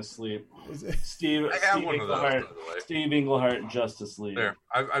falling asleep. Steve Englehart, Justice League. There.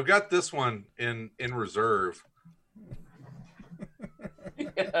 I've got this one in reserve.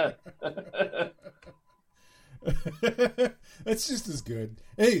 Yeah. That's just as good.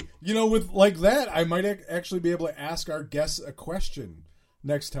 Hey, with like that, I might actually be able to ask our guests a question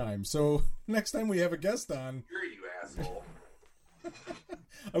next time. So next time we have a guest on, here you asshole.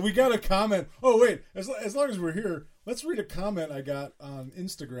 We got a comment. Oh wait, as long as we're here, let's read a comment I got on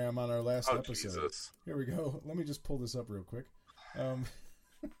Instagram on our last episode. Jesus. Here we go. Let me just pull this up real quick.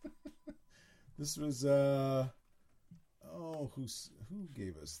 This was who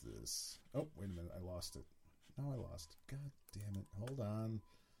gave us this? Oh, wait a minute, I lost it. No, I lost. God damn it.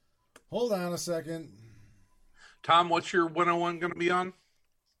 Hold on a second. Tom, what's your 101 going to be on?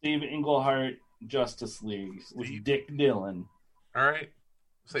 Steve Englehart, Justice League with Dick Dillon. All right.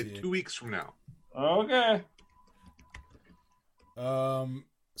 Say 2 weeks from now. Okay.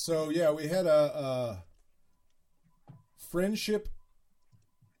 So yeah, we had a friendship.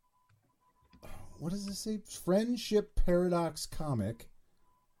 What does it say? Friendship Paradox Comic.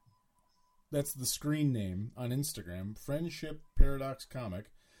 That's the screen name on Instagram. Friendship Paradox Comic.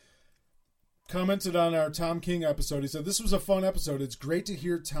 Commented on our Tom King episode. He said, "This was a fun episode. It's great to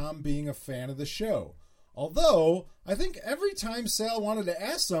hear Tom being a fan of the show. Although, I think every time Sal wanted to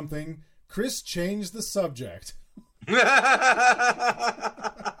ask something, Chris changed the subject." Yeah,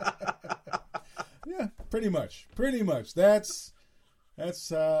 pretty much. That's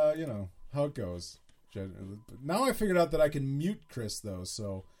how it goes. Now I figured out that I can mute Chris though,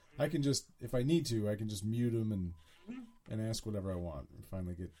 so I can just, if I need to, I can just mute him and ask whatever I want and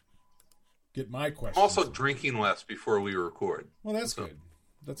finally get my questions. I'm also drinking less before we record. Well, that's good.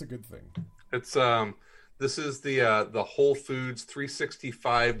 That's a good thing. It's this is the Whole Foods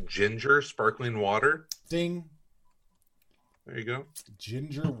 365 ginger sparkling water. Ding. There you go.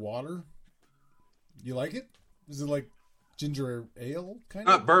 Ginger water. You like it? Is it like ginger ale kind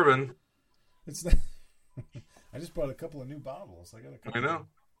of? Not bourbon. It's not. I just bought a couple of new bottles. I got a couple. I know.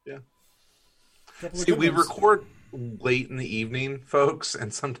 Yeah. See, we record late in the evening, folks,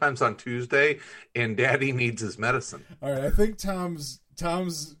 and sometimes on Tuesday, and Daddy needs his medicine. All right, I think Tom's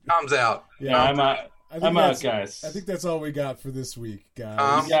out. Yeah, I'm out. I'm out, guys. I think that's all we got for this week,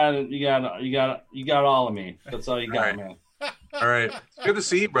 guys. You got all of me. That's all you got, right. Man. All right. It's good to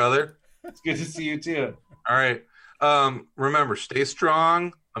see you, brother. It's good to see you too. All right. Remember, stay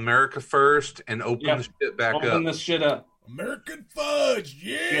strong, America first, and open the shit back up. Open this shit up. American fudge,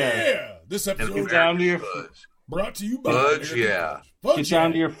 yeah. This episode down to your fudge. Brought to you by fudge, yeah. Fudge, get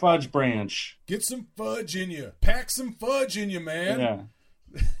down to your fudge branch. Get some fudge in you. Pack some fudge in you, man. Yeah.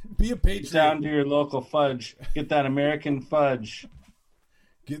 Be a patriot. Get down to your local fudge. Get that American fudge.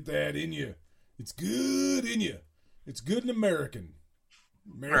 Get that in you. It's good in you. It's good and American.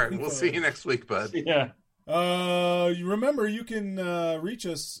 All right, we'll see you next week, bud. Yeah. You remember, you can reach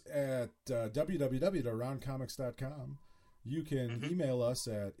us at www.aroundcomics.com. You can email us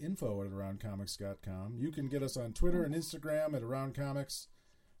at info@aroundcomics.com. You can get us on Twitter and Instagram at aroundcomics.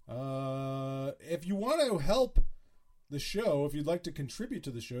 If you want to help the show, if you'd like to contribute to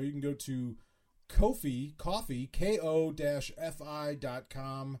the show, you can go to Ko-fi,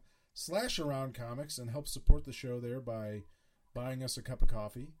 ko-fi.com/aroundcomics and help support the show there by buying us a cup of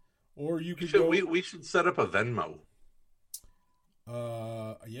coffee. Or you could we should set up a Venmo.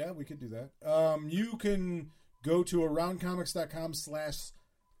 Yeah, we could do that. You can go to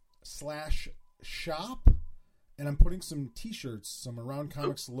aroundcomics.com/shop, and I'm putting some t-shirts, some Around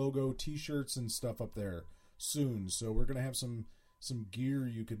Comics logo t-shirts and stuff up there soon. So we're gonna have some gear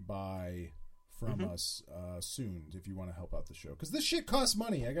you could buy from us soon if you want to help out the show, because this shit costs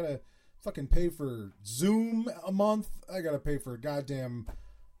money. I gotta fucking pay for Zoom a month. I gotta pay for a goddamn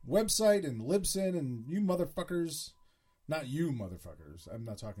website and Libsyn, and you motherfuckers. Not you motherfuckers. I'm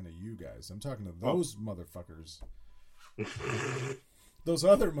not talking to you guys. I'm talking to those motherfuckers. Those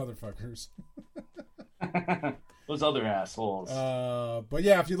other motherfuckers. Those other assholes. But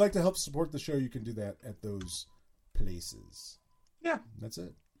yeah, if you'd like to help support the show, you can do that at those places. Yeah. That's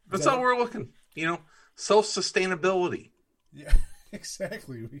it. That's all we're looking. Self-sustainability. Yeah,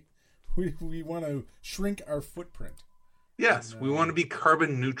 exactly. We want to shrink our footprint. Yes, we want to be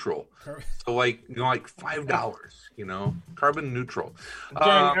carbon neutral. So like $5, carbon neutral.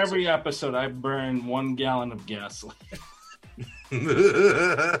 During every episode, I burn 1 gallon of gasoline.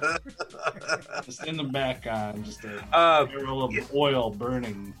 Just in the background, just a barrel of oil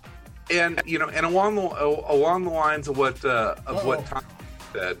burning. And along the lines of what Tom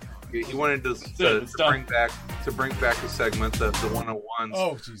said, he wanted to bring back a segment, the 101s.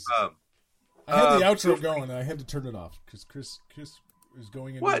 Oh, jeez. I had the outro going, and I had to turn it off because Chris is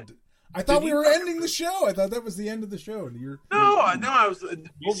going into. What? I thought we were ending the show. I thought that was the end of the show, and you're. No, I was.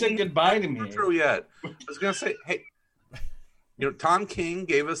 You said goodbye to me. Outro yet? I was gonna say, hey, Tom King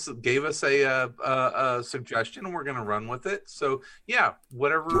gave us a suggestion, and we're gonna run with it. So yeah,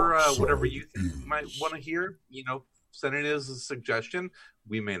 whatever you think you might want to hear, send it as a suggestion.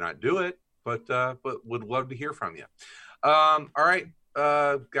 We may not do it, but would love to hear from you. All right,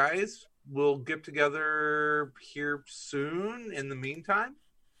 guys. We'll get together here soon. In the meantime,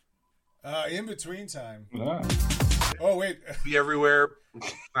 in between time. Yeah. Oh wait, be everywhere.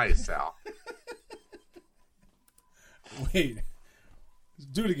 Nice, Sal. Wait,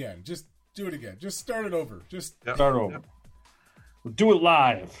 do it again. Just do it again. Just start it over. Start over. Yep. We'll do it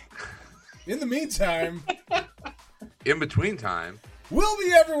live. In the meantime, in between time, we'll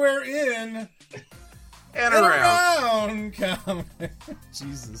be everywhere in and around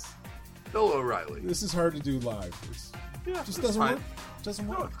Jesus. Bill O'Reilly. This is hard to do live. It just doesn't work. Doesn't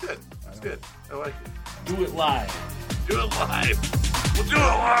work. No, it's good. It's good. I like it. Do it live. Do it live. We'll do it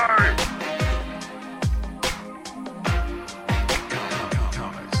live.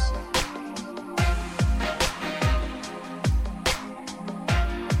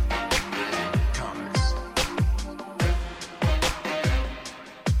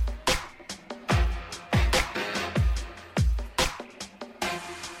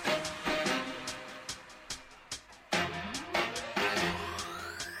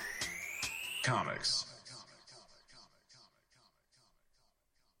 Comics.